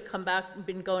probably would have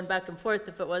been going back and forth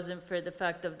if it wasn't for the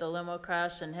fact of the limo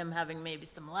crash and him having maybe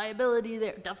some liability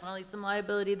there, definitely some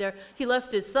liability there. He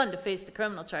left his son to face the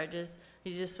criminal charges.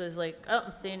 He just was like, oh,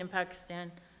 I'm staying in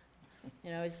Pakistan.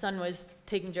 You know, his son was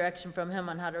taking direction from him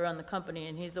on how to run the company,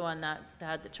 and he's the one that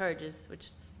had the charges,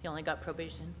 which he only got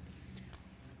probation.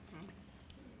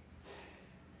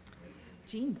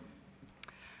 Jean.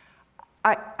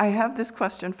 I have this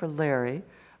question for Larry.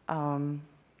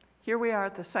 Here we are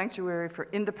at the Sanctuary for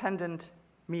Independent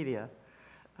Media.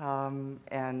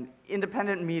 And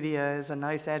independent media is a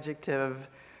nice adjective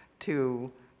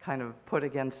to kind of put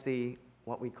against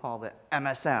what we call the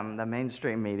MSM, the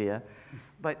mainstream media.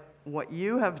 But what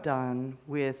you have done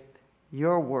with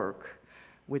your work,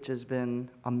 which has been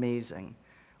amazing,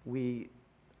 we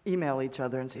email each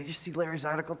other and say, did you see Larry's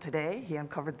article today? He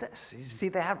uncovered this. Did you see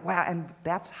that? Wow. And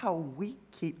that's how we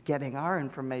keep getting our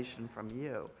information from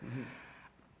you. Mm-hmm.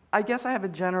 I guess I have a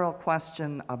general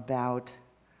question about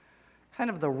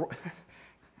kind of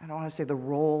I don't want to say the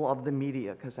role of the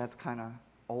media, because that's kind of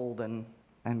old and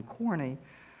corny,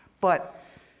 but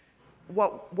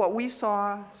what we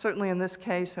saw, certainly in this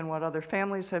case, and what other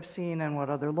families have seen, and what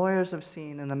other lawyers have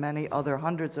seen, and the many other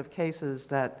hundreds of cases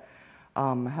that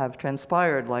have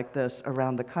transpired like this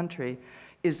around the country,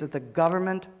 is that the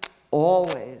government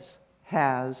always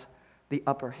has the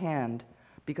upper hand,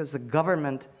 because the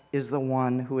government is the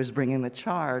one who is bringing the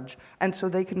charge, and so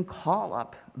they can call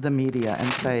up the media and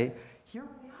say, here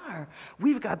we are,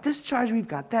 we've got this charge, we've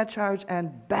got that charge,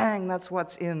 and bang, that's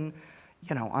what's in,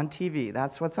 you know, on TV,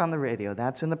 that's what's on the radio,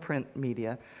 that's in the print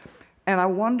media. And I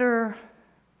wonder,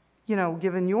 you know,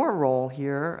 given your role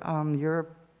here, you're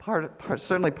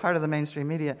certainly part of the mainstream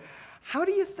media, how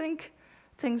do you think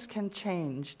things can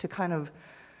change to kind of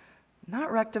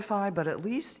not rectify, but at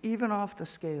least even off the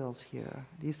scales here?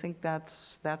 Do you think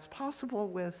that's possible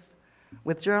with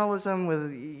journalism,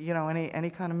 with, you know,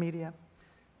 any kind of media?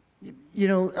 You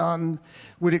know,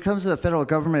 when it comes to the federal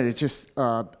government, it's just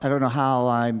I don't know how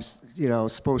I'm, you know,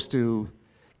 supposed to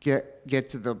get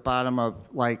to the bottom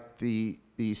of like the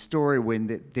story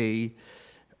when they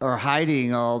are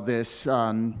hiding all this,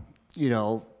 you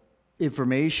know,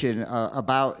 information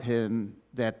about him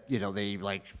that, you know, they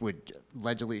like would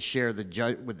allegedly share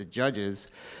with the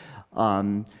judges.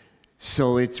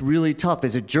 So it's really tough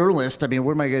as a journalist. I mean,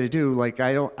 what am I going to do? Like,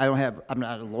 I'm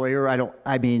not a lawyer.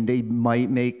 I mean, they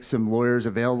might make some lawyers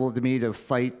available to me to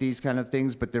fight these kind of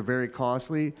things, but they're very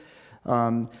costly.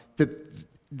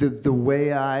 the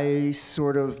way I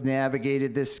sort of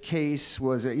navigated this case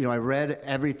was, you know, I read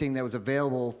everything that was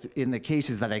available in the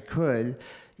cases that I could.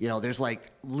 You know, there's like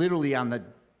literally on the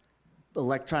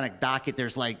electronic docket,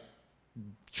 there's like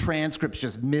transcripts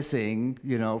just missing,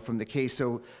 you know, from the case.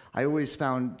 So I always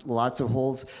found lots of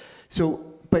holes. So,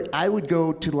 but I would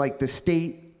go to like the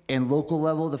state and local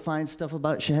level to find stuff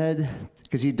about Shahed,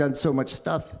 because he'd done so much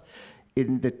stuff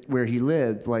in where he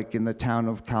lived, like in the town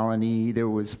of Colony. There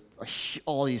was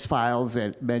all these files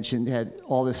that mentioned, had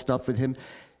all this stuff with him.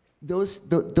 Those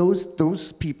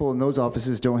people in those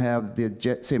offices don't have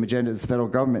the same agenda as the federal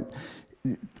government.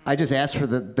 I just asked for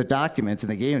the documents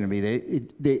and they gave them to me.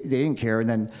 They didn't care. And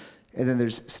then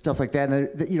there's stuff like that.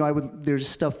 And you know, there's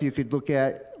stuff you could look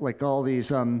at, like all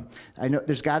these. I know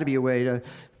there's got to be a way to,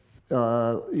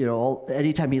 you know,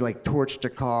 anytime he like torched a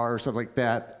car or something like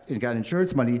that and got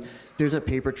insurance money, there's a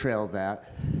paper trail of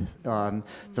that.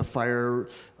 The fire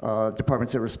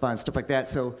departments that respond, stuff like that.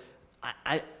 So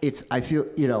I feel,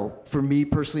 you know, for me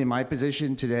personally in my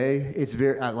position today, it's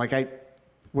very,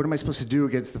 what am I supposed to do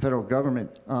against the federal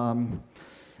government?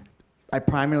 I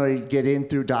primarily get in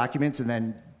through documents and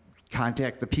then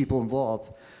contact the people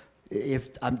involved.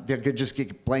 If they're gonna just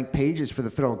get blank pages for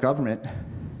the federal government,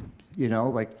 you know,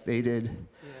 like they did.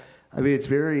 Yeah. I mean, it's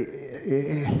very,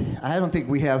 I don't think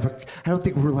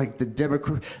we're like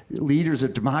the leaders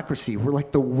of democracy. We're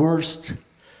like the worst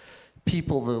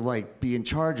people to like be in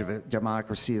charge of a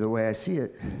democracy the way I see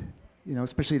it. You know,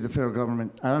 especially the federal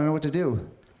government. I don't know what to do,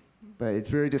 but it's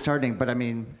very disheartening. But I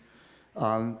mean,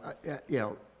 you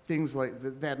know, things like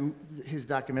that, his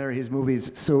documentary, his movie is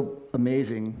so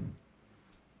amazing.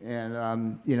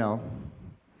 And, you know,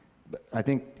 I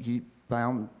think he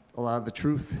found a lot of the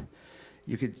truth.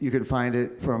 You could find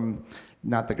it from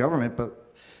not the government,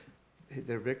 but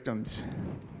their victims,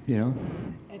 you know.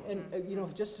 And you know,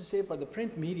 just to say for the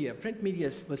print media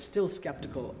was still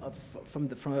skeptical of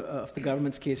the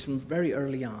government's case from very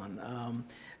early on.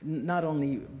 Not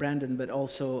only Brandon, but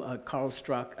also Carl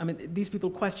Struck. I mean, these people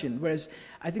questioned, whereas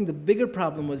I think the bigger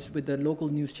problem was with the local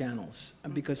news channels,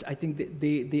 because I think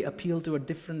they appeal to a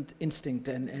different instinct,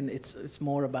 and it's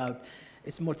more about,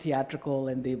 it's more theatrical,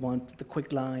 and they want the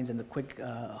quick lines and the quick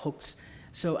hooks.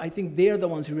 So I think they're the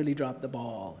ones who really dropped the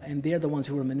ball, and they're the ones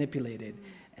who were manipulated,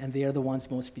 and they're the ones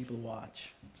most people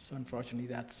watch. So unfortunately,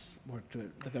 that's worked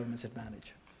to the government's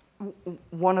advantage.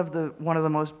 One of the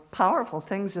most powerful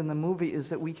things in the movie is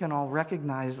that we can all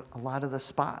recognize a lot of the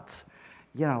spots.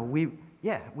 You know,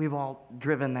 we've all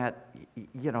driven that,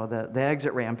 you know, the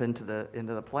exit ramp into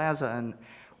the plaza, and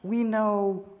we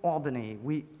know Albany.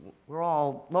 We're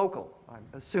all local. I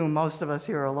assume most of us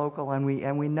here are local, and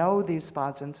we know these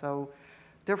spots, and so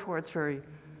therefore it's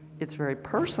very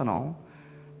personal.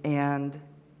 And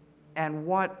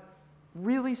what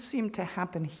really seemed to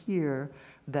happen here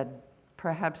that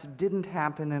perhaps didn't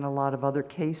happen in a lot of other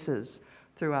cases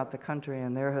throughout the country,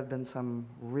 and there have been some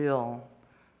real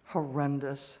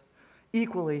horrendous,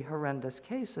 equally horrendous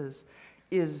cases,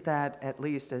 is that, at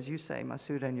least, as you say,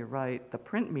 Masood, and you're right, the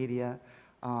print media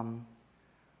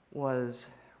was,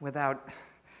 without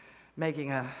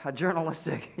making a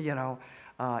journalistic, you know,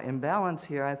 imbalance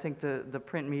here, I think the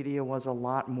print media was a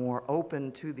lot more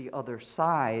open to the other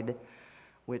side,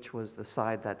 which was the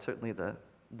side that certainly the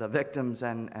victims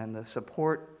and the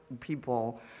support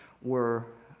people were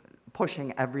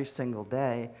pushing every single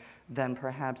day than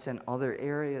perhaps in other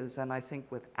areas. And I think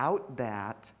without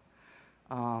that,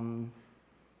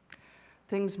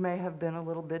 things may have been a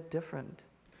little bit different.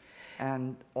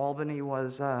 And Albany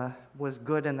was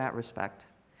good in that respect.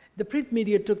 The print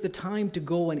media took the time to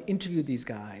go and interview these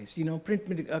guys. You know, print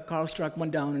media, Carl Struck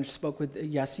went down and spoke with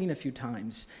Yasin a few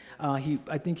times. I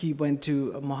think he went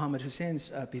to Mohammed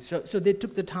Hussein's piece. So they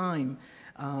took the time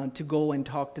to go and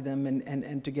talk to them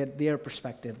and to get their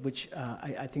perspective, which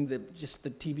I think that just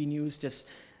the TV news,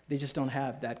 they just don't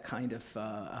have that kind of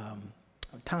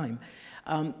time.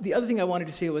 The other thing I wanted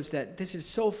to say was that this is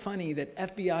so funny that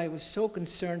FBI was so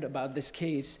concerned about this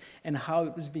case and how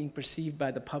it was being perceived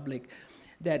by the public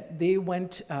that they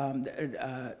went,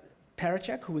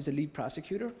 Parachek, who was the lead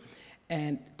prosecutor,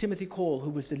 and Timothy Cole,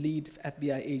 who was the lead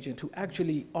FBI agent, who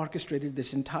actually orchestrated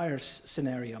this entire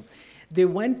scenario. They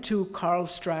went to Carl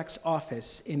Struck's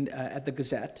office at the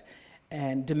Gazette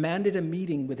and demanded a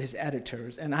meeting with his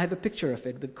editors. And I have a picture of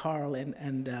it with Carl and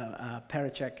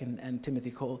Parachek and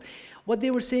Timothy Cole. What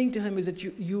they were saying to him is that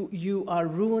you are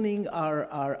ruining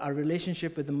our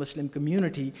relationship with the Muslim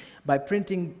community by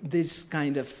printing this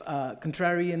kind of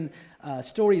contrarian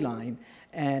storyline.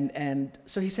 And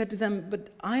so he said to them, but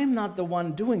I am not the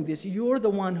one doing this. You're the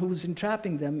one who's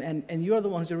entrapping them, and you're the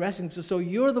one who's arresting them. So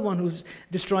you're the one who's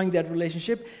destroying that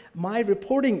relationship. My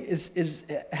reporting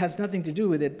has nothing to do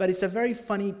with it, but it's a very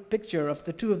funny picture of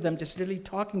the two of them just really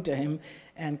talking to him,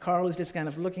 and Carl is just kind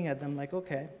of looking at them like,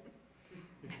 okay.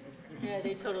 Yeah,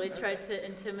 they totally tried to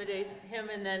intimidate him,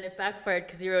 and then it backfired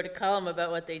because he wrote a column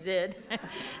about what they did.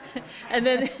 And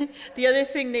then the other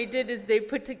thing they did is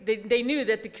they knew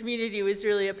that the community was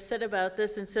really upset about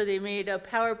this, and so they made a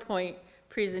PowerPoint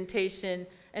presentation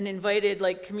and invited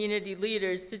like community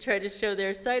leaders to try to show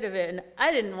their side of it. And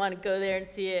I didn't want to go there and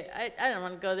see it. I didn't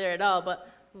want to go there at all, but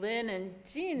Lynn and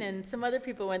Jean and some other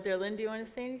people went there. Lynn, do you want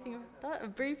to say anything about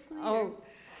that briefly? Oh.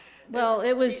 Well,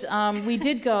 it was, we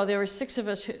did go, there were 6 of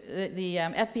us, the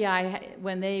FBI,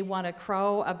 when they want to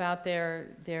crow about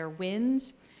their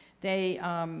wins, they,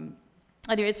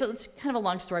 anyway, it's kind of a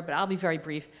long story, but I'll be very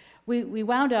brief. We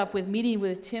wound up with meeting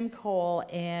with Tim Cole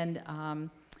and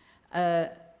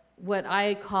what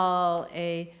I call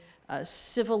a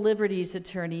civil liberties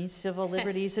attorney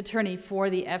for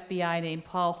the FBI named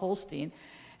Paul Holstein.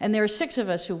 And there were 6 of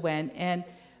us who went, and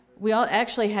we all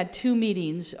actually had 2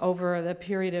 meetings over the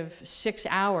period of 6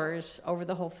 hours over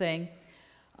the whole thing.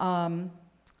 I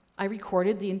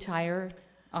recorded the entire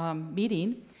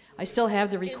meeting. I still have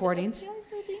the recordings.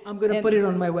 I'm going to put it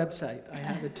on my website. I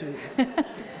have it too.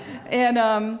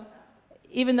 And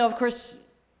even though, of course,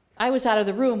 I was out of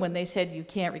the room when they said you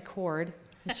can't record,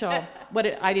 so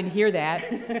I didn't hear that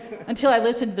until I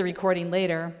listened to the recording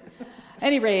later. At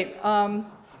any rate,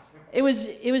 it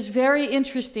was very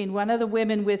interesting. One of the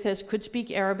women with us could speak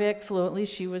Arabic fluently.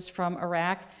 She was from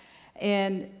Iraq,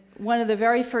 and one of the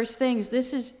very first things.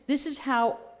 This is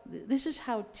how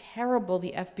terrible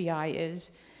the FBI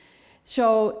is.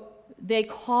 So they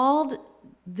called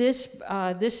this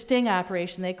sting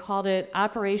operation. They called it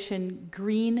Operation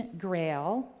Green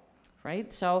Grail,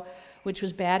 right? So, which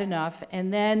was bad enough.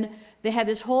 And then they had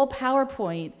this whole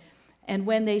PowerPoint, and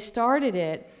when they started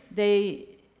it, they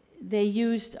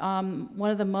used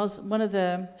one of the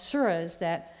surahs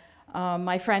that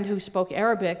my friend who spoke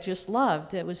Arabic just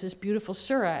loved. It was this beautiful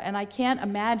surah. And I can't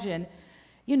imagine,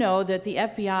 that the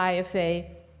FBI, if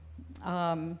they,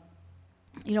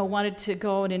 wanted to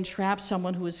go and entrap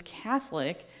someone who was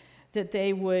Catholic, that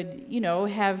they would,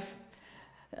 have,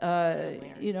 that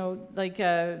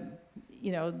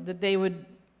they would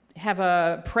have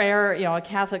a prayer, a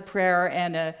Catholic prayer,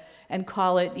 and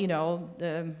call it,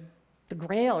 the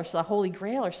Grail or the Holy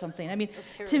Grail or something. I mean,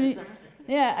 to me,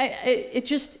 yeah,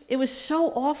 it was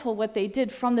so awful what they did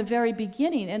from the very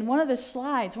beginning. And one of the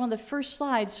first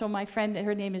slides, so my friend,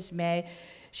 her name is May,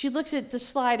 she looks at the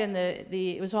slide and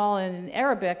it was all in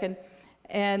Arabic,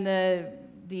 and the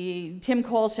Tim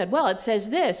Cole said, well, it says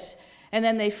this. And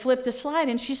then they flipped the slide,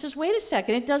 and she says, wait a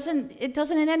second, it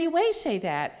doesn't in any way say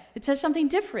that. It says something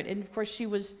different. And of course, she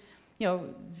was,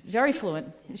 very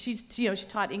fluent. She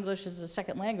taught English as a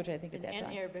second language, I think, at that time.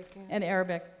 And Arabic. Yeah. And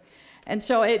Arabic. And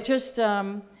so it just,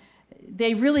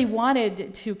 they really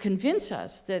wanted to convince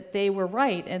us that they were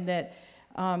right and that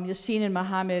Yassine and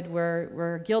Mohammed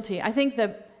were guilty. I think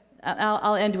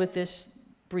I'll end with this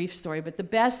brief story, but the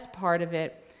best part of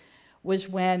it was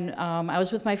when I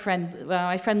was with my friend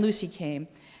Lucy came.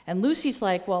 And Lucy's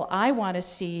like, well, I want to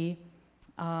see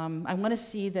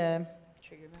the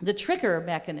trigger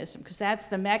mechanism, because that's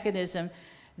the mechanism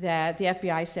that the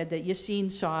FBI said that Yassine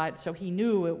saw it, so he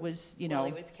knew it was, Well,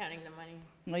 he was counting the money.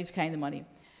 Well, he's counting the money.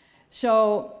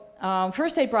 So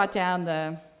first they brought down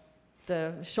the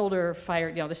shoulder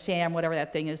fired, the SAM, whatever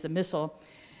that thing is, the missile.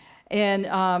 And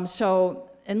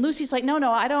and Lucy's like, no,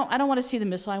 I don't want to see the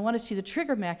missile. I want to see the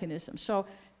trigger mechanism. So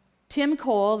Tim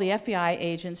Cole, the FBI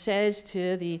agent, says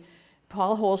to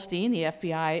Paul Holstein, the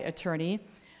FBI attorney,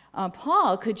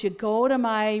 Paul, could you go to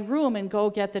my room and go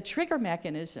get the trigger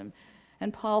mechanism?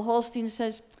 And Paul Holstein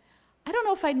says, I don't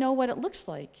know if I know what it looks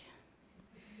like.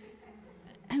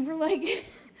 And we're like,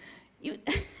 It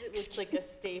looks like a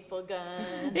staple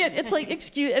gun. It's like,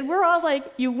 and we're all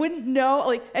like, you wouldn't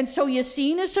know, and so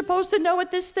Yassine is supposed to know what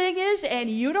this thing is, and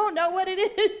you don't know what it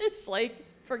is?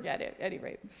 Forget it. At any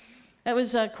rate, that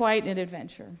was quite an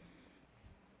adventure.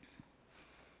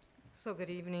 So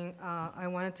good evening. I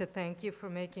wanted to thank you for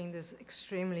making this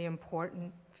extremely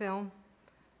important film.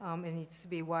 It needs to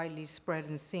be widely spread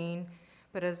and seen.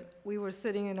 But as we were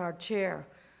sitting in our chair,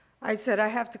 I said, I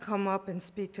have to come up and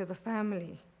speak to the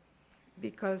family,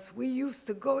 because we used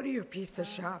to go to your pizza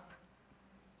shop.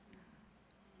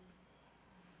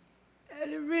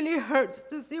 And it really hurts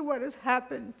to see what has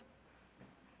happened.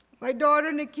 My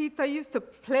daughter Nikita used to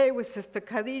play with Sister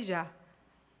Khadija.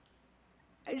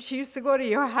 And she used to go to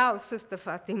your house, Sister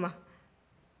Fatima.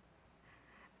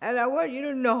 And I want you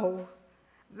to know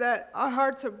that our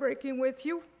hearts are breaking with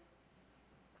you.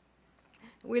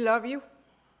 We love you.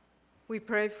 We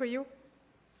pray for you.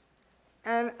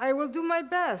 And I will do my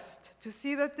best to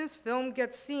see that this film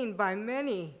gets seen by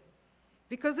many.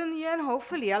 Because in the end,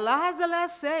 hopefully, Allah has the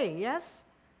last say, yes?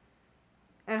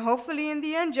 And hopefully, in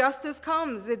the end, justice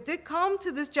comes. It did come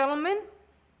to this gentleman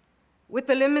with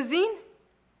the limousine.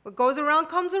 What goes around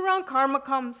comes around, karma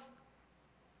comes.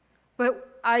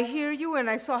 But I hear you, and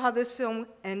I saw how this film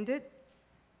ended.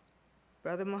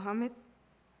 Brother Muhammad,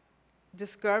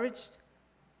 discouraged,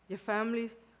 your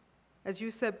family, as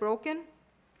you said, broken.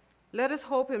 Let us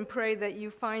hope and pray that you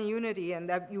find unity and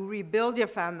that you rebuild your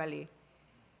family,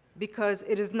 because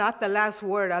it is not the last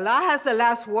word. Allah has the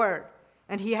last word,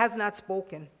 and He has not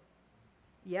spoken.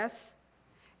 Yes?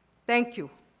 Thank you.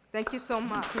 Thank you so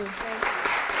much. Thank you.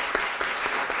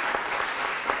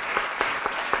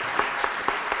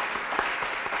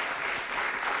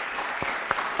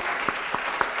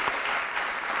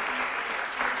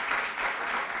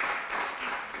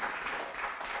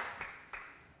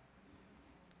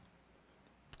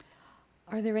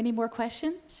 Are there any more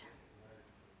questions?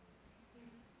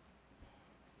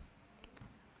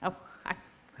 Oh, hi.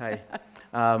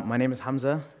 Hi. My name is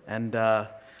Hamza, and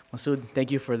Masood,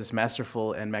 thank you for this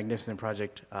masterful and magnificent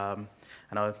project. I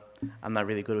know I'm not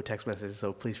really good with text messages,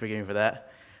 so please forgive me for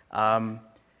that.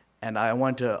 And I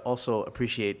want to also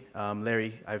appreciate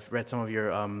Larry. I've read some of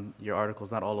your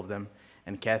articles, not all of them,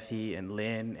 and Kathy and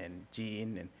Lynne and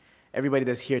Jean and everybody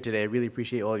that's here today. I really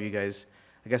appreciate all of you guys.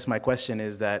 I guess my question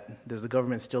is that, does the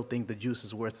government still think the juice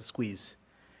is worth the squeeze?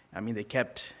 I mean, they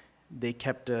kept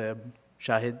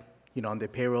Shahid, on their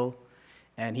payroll,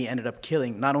 and he ended up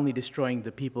killing, not only destroying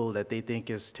the people that they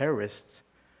think is terrorists.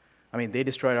 I mean, they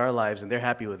destroyed our lives and they're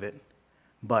happy with it,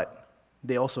 but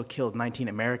they also killed 19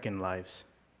 American lives.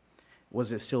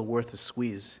 Was it still worth the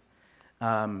squeeze?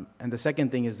 And the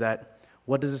second thing is that,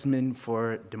 what does this mean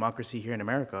for democracy here in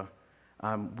America?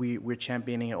 We're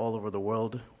championing it all over the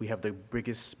world. We have the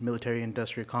biggest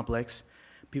military-industrial complex,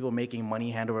 people making money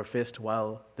hand over fist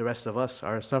while the rest of us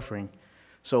are suffering.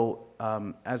 So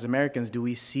as Americans, do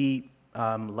we see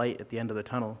light at the end of the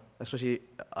tunnel, especially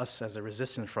us as a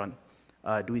resistance front?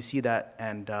 Do we see that,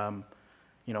 and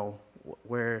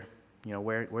where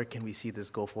can we see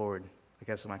this go forward? I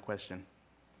guess is my question.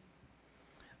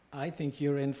 I think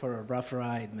you're in for a rough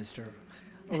ride, mister.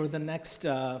 Over the next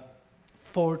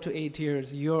 4 to 8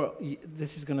 years,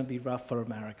 this is going to be rough for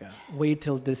America. Wait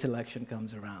till this election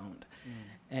comes around.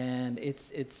 And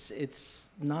it's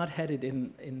not headed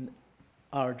in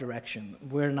our direction.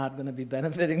 We're not going to be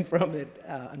benefiting from it,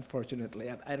 unfortunately.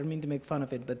 I don't mean to make fun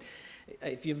of it, but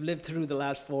if you've lived through the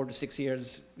last 4 to 6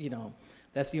 years,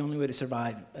 that's the only way to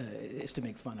survive, is to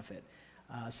make fun of it.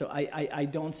 So I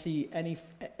don't see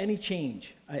any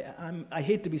change. I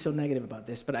hate to be so negative about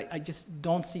this, but I just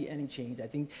don't see any change. I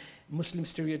think Muslim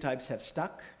stereotypes have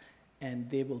stuck, and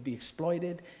they will be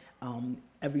exploited.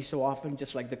 Every so often,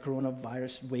 just like the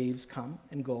coronavirus waves come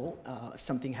and go,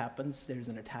 something happens, there's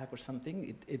an attack or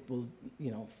something, it will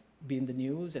be in the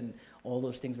news, and all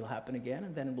those things will happen again,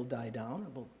 and then it will die down,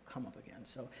 and will come up again.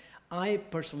 So I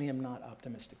personally am not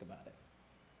optimistic about it.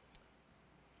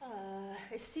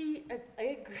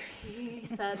 I agree,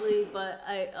 sadly, but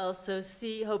I also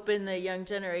see hope in the young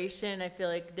generation. I feel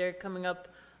like they're coming up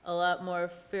a lot more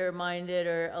fair-minded,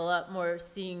 or a lot more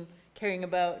caring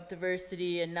about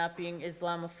diversity and not being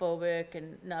Islamophobic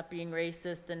and not being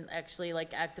racist, and actually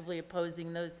actively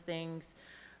opposing those things.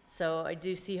 So I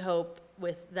do see hope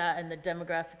with that and the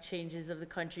demographic changes of the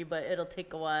country, but it'll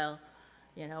take a while,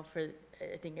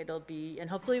 I think it'll be, and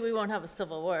hopefully we won't have a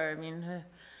civil war.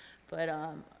 But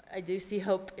I do see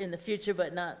hope in the future,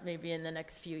 but not maybe in the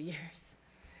next few years.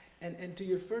 And to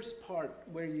your first part,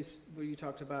 where you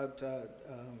talked about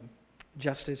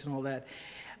justice and all that,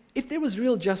 if there was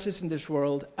real justice in this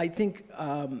world, I think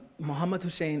Mohammed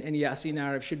Hussein and Yasin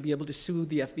Arif should be able to sue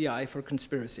the FBI for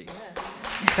conspiracy. Yeah.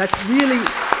 That's really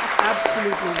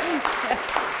absolutely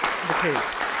the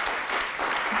case.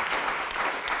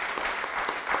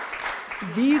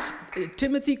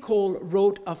 Timothy Cole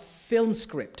wrote a film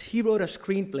script. He wrote a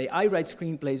screenplay. I write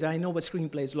screenplays. I know what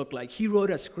screenplays look like. He wrote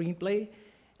a screenplay,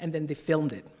 and then they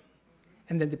filmed it,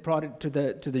 and then they brought it to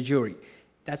the jury.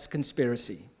 That's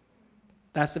conspiracy.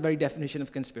 That's the very definition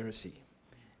of conspiracy.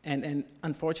 And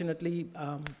unfortunately,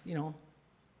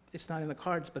 it's not in the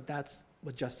cards, but that's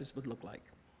what justice would look like.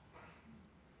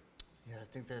 Yeah, I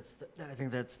think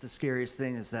that's the scariest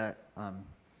thing, is that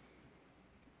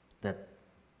that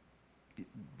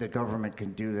the government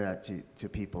can do that to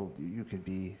people. You could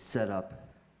be set up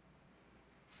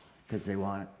because they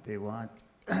want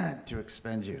to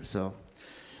expend you. So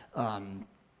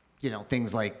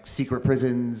things like secret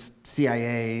prisons,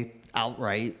 CIA,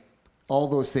 outright, all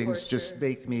those things just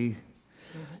make me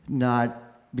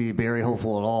not be very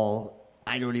hopeful at all.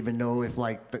 I don't even know if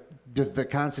does the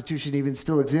Constitution even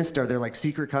still exist? Are there like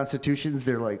secret constitutions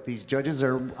these judges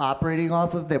are operating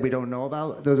off of that we don't know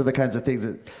about? Those are the kinds of things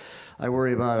that I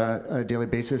worry about on a daily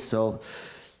basis. So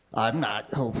I'm not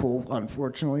hopeful,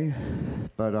 unfortunately,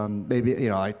 but maybe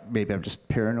I'm just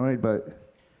paranoid.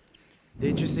 But the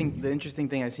interesting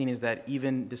thing I've seen is that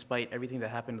even despite everything that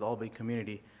happened in the Albany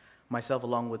community, myself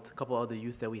along with a couple other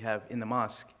youth that we have in the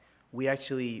mosque, we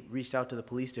actually reached out to the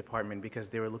police department because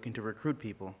they were looking to recruit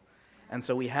people. And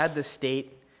so we had the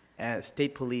state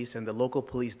police and the local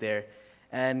police there,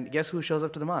 and guess who shows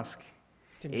up to the mosque?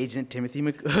 Agent Timothy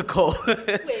McCall.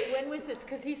 Wait, when was this?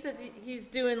 Because he says he's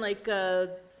doing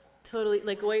totally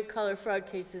white collar fraud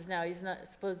cases now. He's not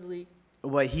supposedly.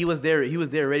 Well, he was there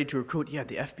ready to recruit. Yeah,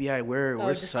 the FBI.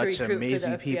 We're such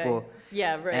amazing people.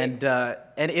 Yeah, right. And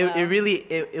it really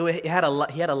he had a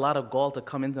lot of gall to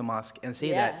come into the mosque and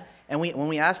say that. And when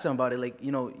we asked him about it,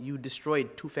 you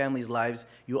destroyed 2 families' lives.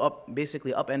 You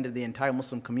basically upended the entire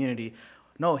Muslim community.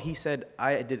 No, he said,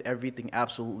 I did everything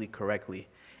absolutely correctly.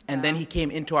 And then he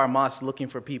came into our mosque looking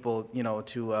for people,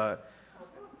 to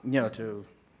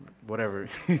whatever.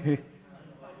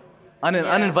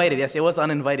 Uninvited, yes, it was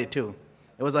uninvited too.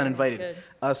 It was uninvited.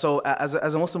 So as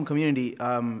a Muslim community,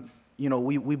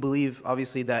 we believe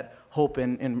obviously that hope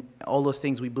and all those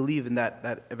things, we believe in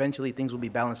that eventually things will be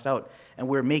balanced out. And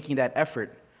we're making that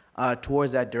effort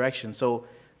towards that direction. So,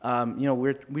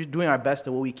 we're doing our best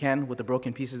at what we can with the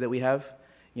broken pieces that we have,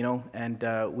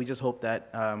 and we just hope that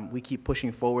we keep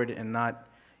pushing forward and not,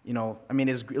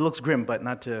 it looks grim, but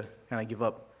not to kind of give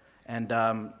up. And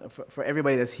for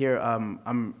everybody that's here,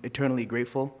 I'm eternally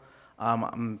grateful.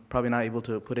 I'm probably not able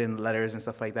to put in letters and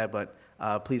stuff like that, but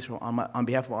please, on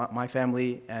behalf of my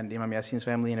family and Imam Yassin's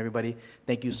family and everybody,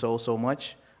 thank you so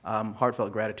much.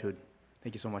 Heartfelt gratitude.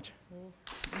 Thank you so much.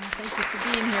 Thank you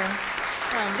for being here.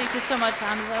 Thank you so much,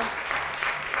 Hamza.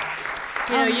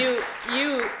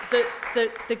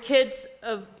 The kids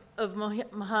of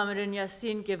Muhammad and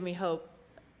Yassin give me hope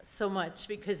so much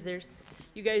because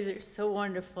you guys are so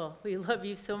wonderful. We love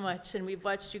you so much, and we've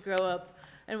watched you grow up.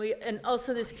 And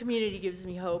also this community gives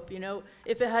me hope.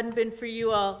 If it hadn't been for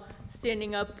you all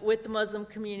standing up with the Muslim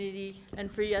community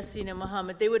and for Yassin and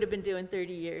Muhammad, they would have been doing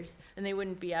 30 years, and they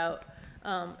wouldn't be out.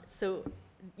 So,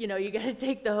 you got to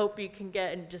take the hope you can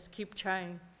get and just keep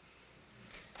trying.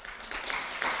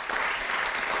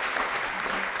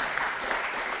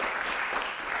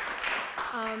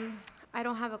 I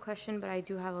don't have a question, but I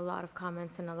do have a lot of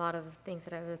comments and a lot of things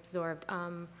that I've absorbed.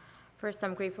 First,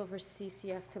 I'm grateful for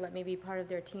CCF to let me be part of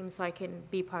their team so I can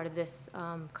be part of this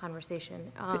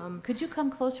conversation. Could you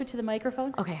come closer to the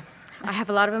microphone? Okay. I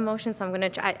have a lot of emotions, so I'm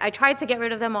going to I tried to get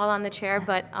rid of them all on the chair,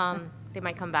 but they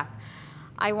might come back.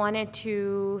 I wanted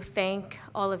to thank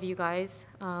all of you guys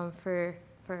for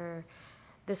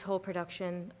this whole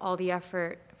production, all the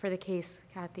effort for the case,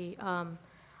 Kathy.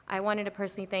 I wanted to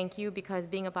personally thank you because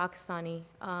being a Pakistani,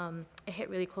 it hit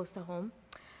really close to home.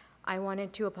 I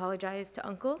wanted to apologize to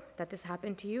Uncle that this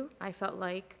happened to you. I felt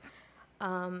like,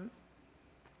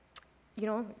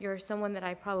 you're someone that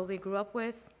I probably grew up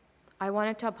with. I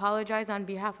wanted to apologize on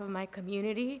behalf of my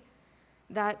community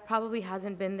that probably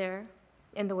hasn't been there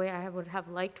in the way I would have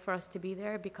liked for us to be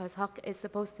there, because Haqq is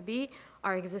supposed to be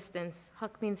our existence.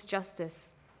 Haqq means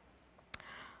justice.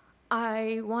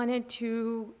 I wanted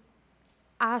to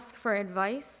ask for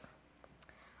advice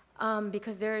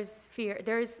because there's fear.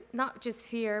 There's not just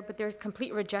fear, but there's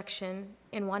complete rejection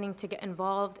in wanting to get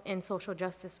involved in social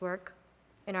justice work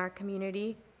in our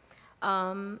community.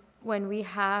 When we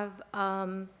have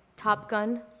Top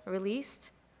Gun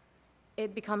released,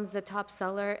 it becomes the top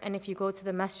seller, and if you go to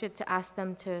the masjid to ask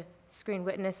them to screen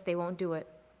witness, they won't do it.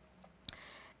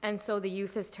 And so the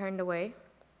youth is turned away.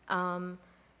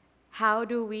 How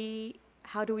do we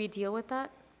deal with that?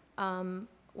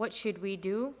 What should we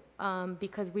do?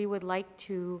 Because we would like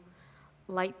to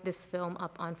light this film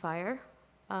up on fire.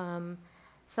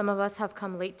 Some of us have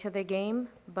come late to the game,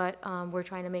 but we're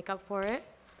trying to make up for it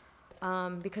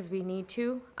because we need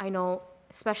to. I know,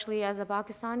 especially as a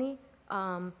Pakistani,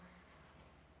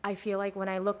 I feel like when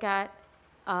I look at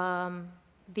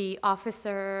the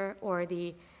officer or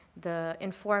the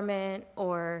informant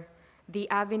or the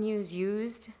avenues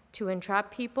used to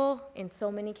entrap people in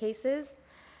so many cases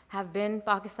have been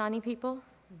Pakistani people.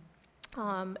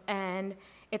 And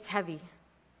it's heavy.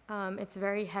 It's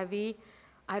very heavy.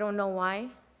 I don't know why,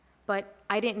 but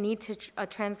I didn't need a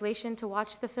translation to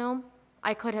watch the film.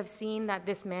 I could have seen that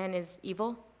this man is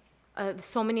evil.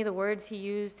 So many of the words he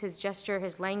used, his gesture,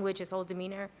 his language, his whole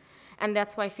demeanor. And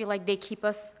that's why I feel like they keep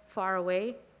us far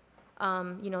away.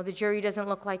 You know, the jury doesn't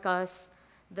look like us.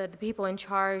 The people in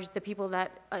charge, the people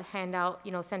that hand out,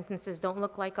 you know, sentences don't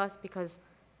look like us, because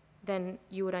then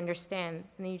you would understand.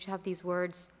 And then you just have these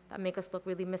words that make us look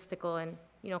really mystical and,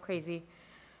 you know, crazy.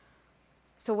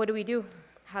 So what do we do?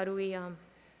 How do we...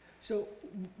 So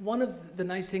one of the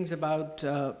nice things about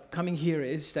coming here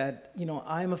is that, you know,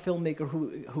 I'm a filmmaker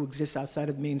who exists outside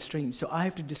of mainstream, so I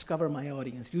have to discover my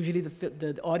audience. Usually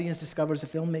the audience discovers a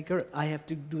filmmaker. I have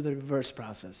to do the reverse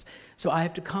process. So I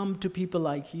have to come to people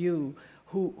like you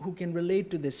who can relate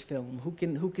to this film,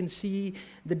 who can see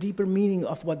the deeper meaning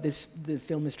of what the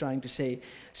film is trying to say.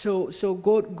 So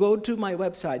go to my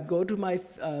website, go to my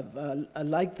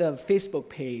like the Facebook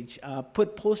page,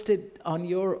 post it on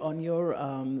your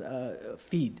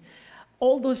feed.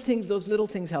 All those things, those little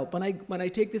things help. When I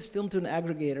take this film to an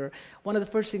aggregator, one of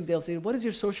the first things they'll say, what is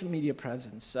your social media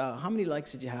presence? How many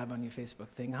likes did you have on your Facebook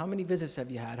thing? How many visits have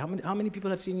you had? How many people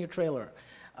have seen your trailer?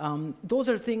 Those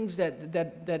are things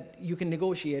that you can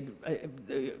negotiate.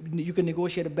 You can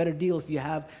negotiate a better deal if you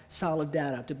have solid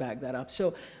data to back that up.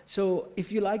 So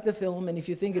if you like the film and if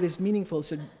you think it is meaningful,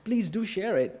 so please do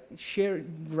share it.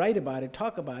 Write about it,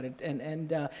 talk about it.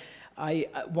 And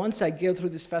once I go through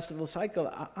this festival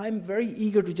cycle, I'm very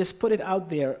eager to just put it out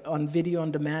there on video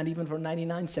on demand, even for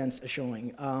 99 cents a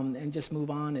showing, and just move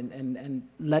on and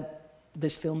let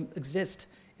this film exist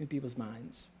in people's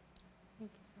minds.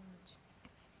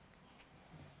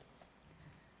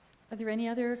 Are there any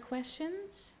other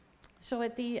questions? So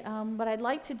at the, what I'd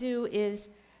like to do is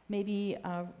maybe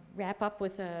wrap up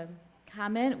with a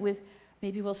comment with,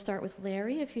 maybe we'll start with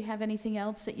Larry, if you have anything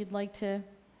else that you'd like to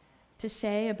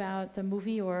say about the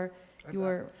movie or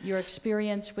your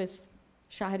experience with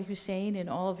Schoharie Hussein and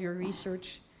all of your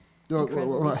research,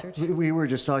 incredible research. We were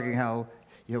just talking how,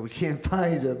 you know, we can't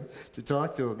find him to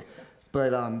talk to him, but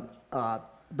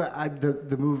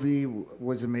the movie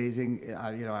was amazing.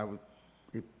 You know,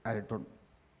 I don't,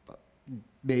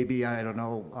 maybe, I don't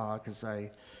know, because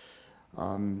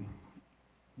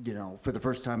you know, for the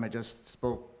first time I just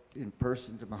spoke in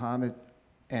person to Muhammad,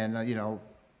 and you know,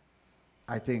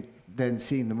 I think then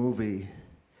seeing the movie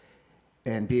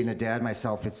and being a dad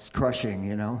myself, it's crushing,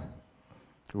 you know,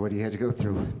 what he had to go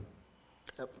through.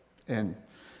 And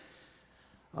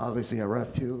obviously a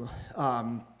ref too.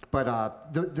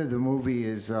 But the movie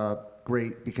is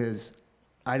great because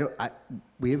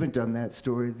we haven't done that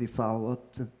story, the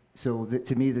follow-up. So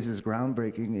to me, this is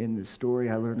groundbreaking in the story.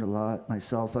 I learned a lot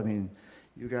myself. I mean,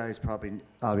 you guys probably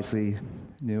obviously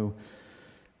knew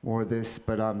more of this,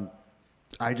 but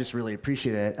I just really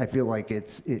appreciate it. I feel like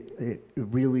it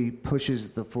really pushes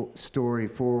the story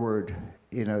forward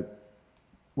in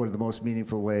one of the most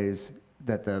meaningful ways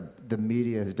that the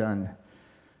media has done.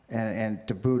 And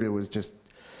to boot, it was just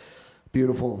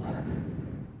beautiful.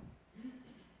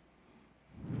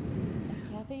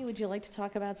 Kathy, would you like to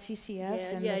talk about CCF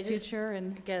and the future?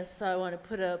 I guess I want to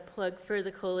put a plug for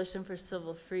the Coalition for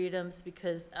Civil Freedoms,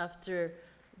 because after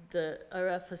the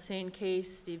Aref Hussein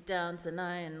case, Steve Downs and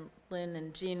I and Lynn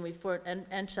and Jean, we formed,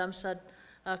 and Shamshad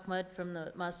Ahmad from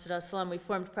the Masjid al-Salam, we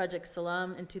formed Project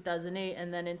Salam in 2008,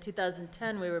 and then in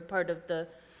 2010 we were part of the,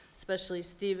 especially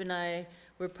Steve and I,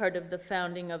 were part of the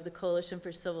founding of the Coalition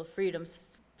for Civil Freedoms,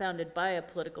 founded by a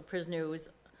political prisoner who was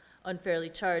unfairly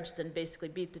charged and basically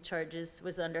beat the charges,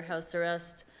 was under house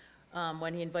arrest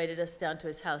when he invited us down to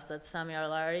his house. That's Sami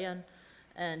Al-Arian.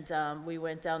 And we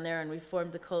went down there and we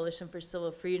formed the Coalition for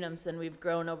Civil Freedoms, and we've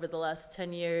grown over the last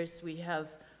 10 years. We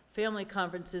have family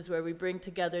conferences where we bring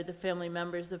together the family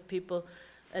members of people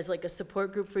as like a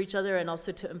support group for each other, and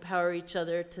also to empower each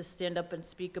other to stand up and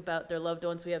speak about their loved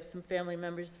ones. We have some family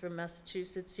members from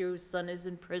Massachusetts here whose son is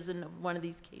in prison of one of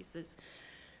these cases,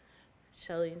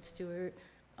 Shelley and Stewart.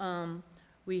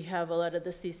 We have a lot of the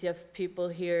CCF people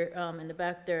here in the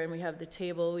back there, and we have the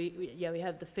table. We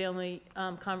have the family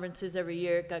conferences every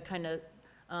year. It got kind of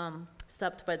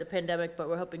stopped by the pandemic, but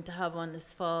we're hoping to have one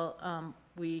this fall.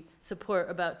 We support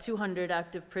about 200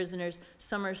 active prisoners.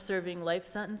 Some are serving life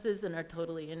sentences and are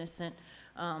totally innocent.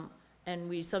 And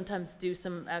we sometimes do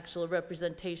some actual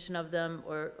representation of them,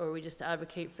 or we just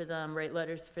advocate for them, write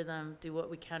letters for them, do what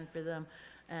we can for them,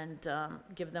 and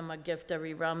give them a gift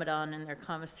every Ramadan in their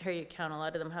commissary account. A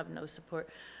lot of them have no support.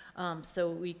 So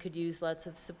we could use lots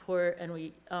of support, and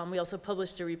we also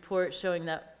published a report showing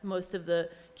that most of the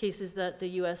cases that the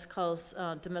U.S. calls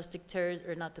domestic terrorists,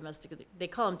 or not domestic, they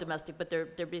call them domestic, but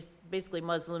they're basically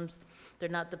Muslims. They're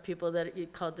not the people that you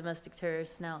call domestic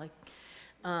terrorists now.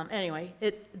 Anyway,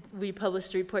 we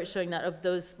published a report showing that of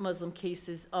those Muslim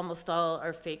cases, almost all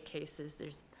are fake cases.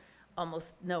 There's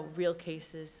almost no real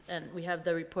cases. And we have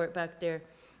the report back there.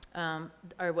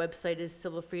 Our website is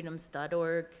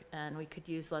civilfreedoms.org, and we could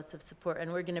use lots of support.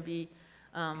 And we're going to be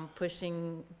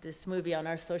pushing this movie on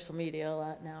our social media a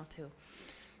lot now, too.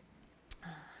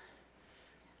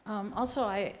 Also,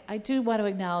 I do want to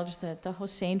acknowledge that the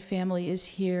Hossein family is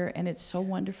here, and it's so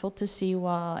wonderful to see you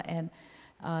all. And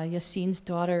Yassine's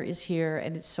daughter is here,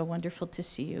 and it's so wonderful to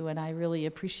see you. And I really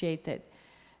appreciate that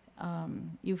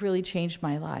you've really changed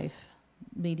my life,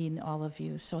 meeting all of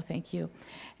you. So thank you.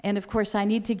 And of course, I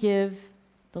need to give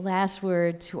the last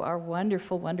word to our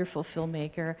wonderful, wonderful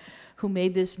filmmaker who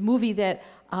made this movie that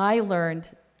I learned.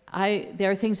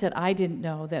 There are things that I didn't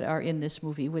know that are in this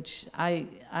movie, which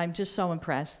I'm just so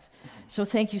impressed. So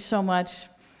thank you so much.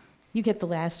 You get the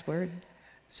last word.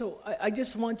 So I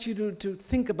just want you to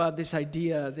think about this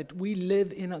idea that we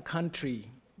live in a country,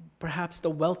 perhaps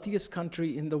the wealthiest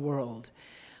country in the world,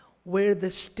 where the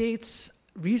state's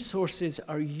resources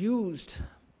are used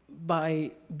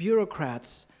by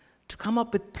bureaucrats to come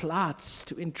up with plots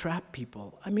to entrap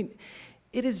people. I mean,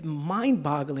 it is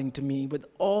mind-boggling to me with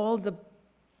all the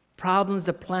problems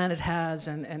the planet has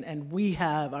and we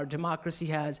have, our democracy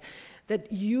has,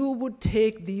 that you would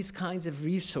take these kinds of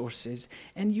resources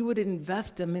and you would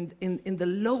invest them in the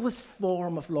lowest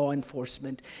form of law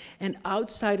enforcement. And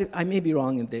outside of, I may be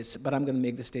wrong in this, but I'm going to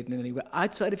make the statement anyway,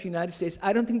 outside of the United States,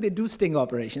 I don't think they do sting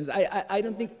operations. I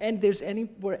don't think there's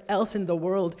anywhere else in the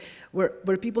world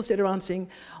where people sit around saying,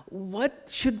 what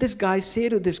should this guy say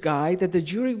to this guy that the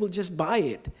jury will just buy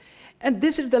it? And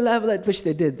this is the level at which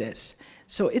they did this.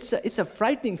 So it's a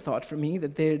frightening thought for me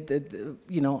that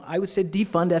I would say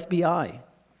defund FBI.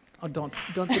 Oh, don't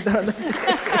put that on the table.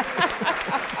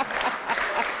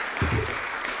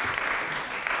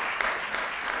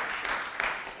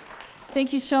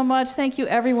 Thank you so much. Thank you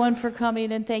everyone for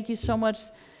coming, and thank you so much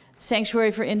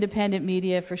Sanctuary for Independent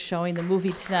Media for showing the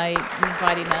movie tonight and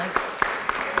inviting us.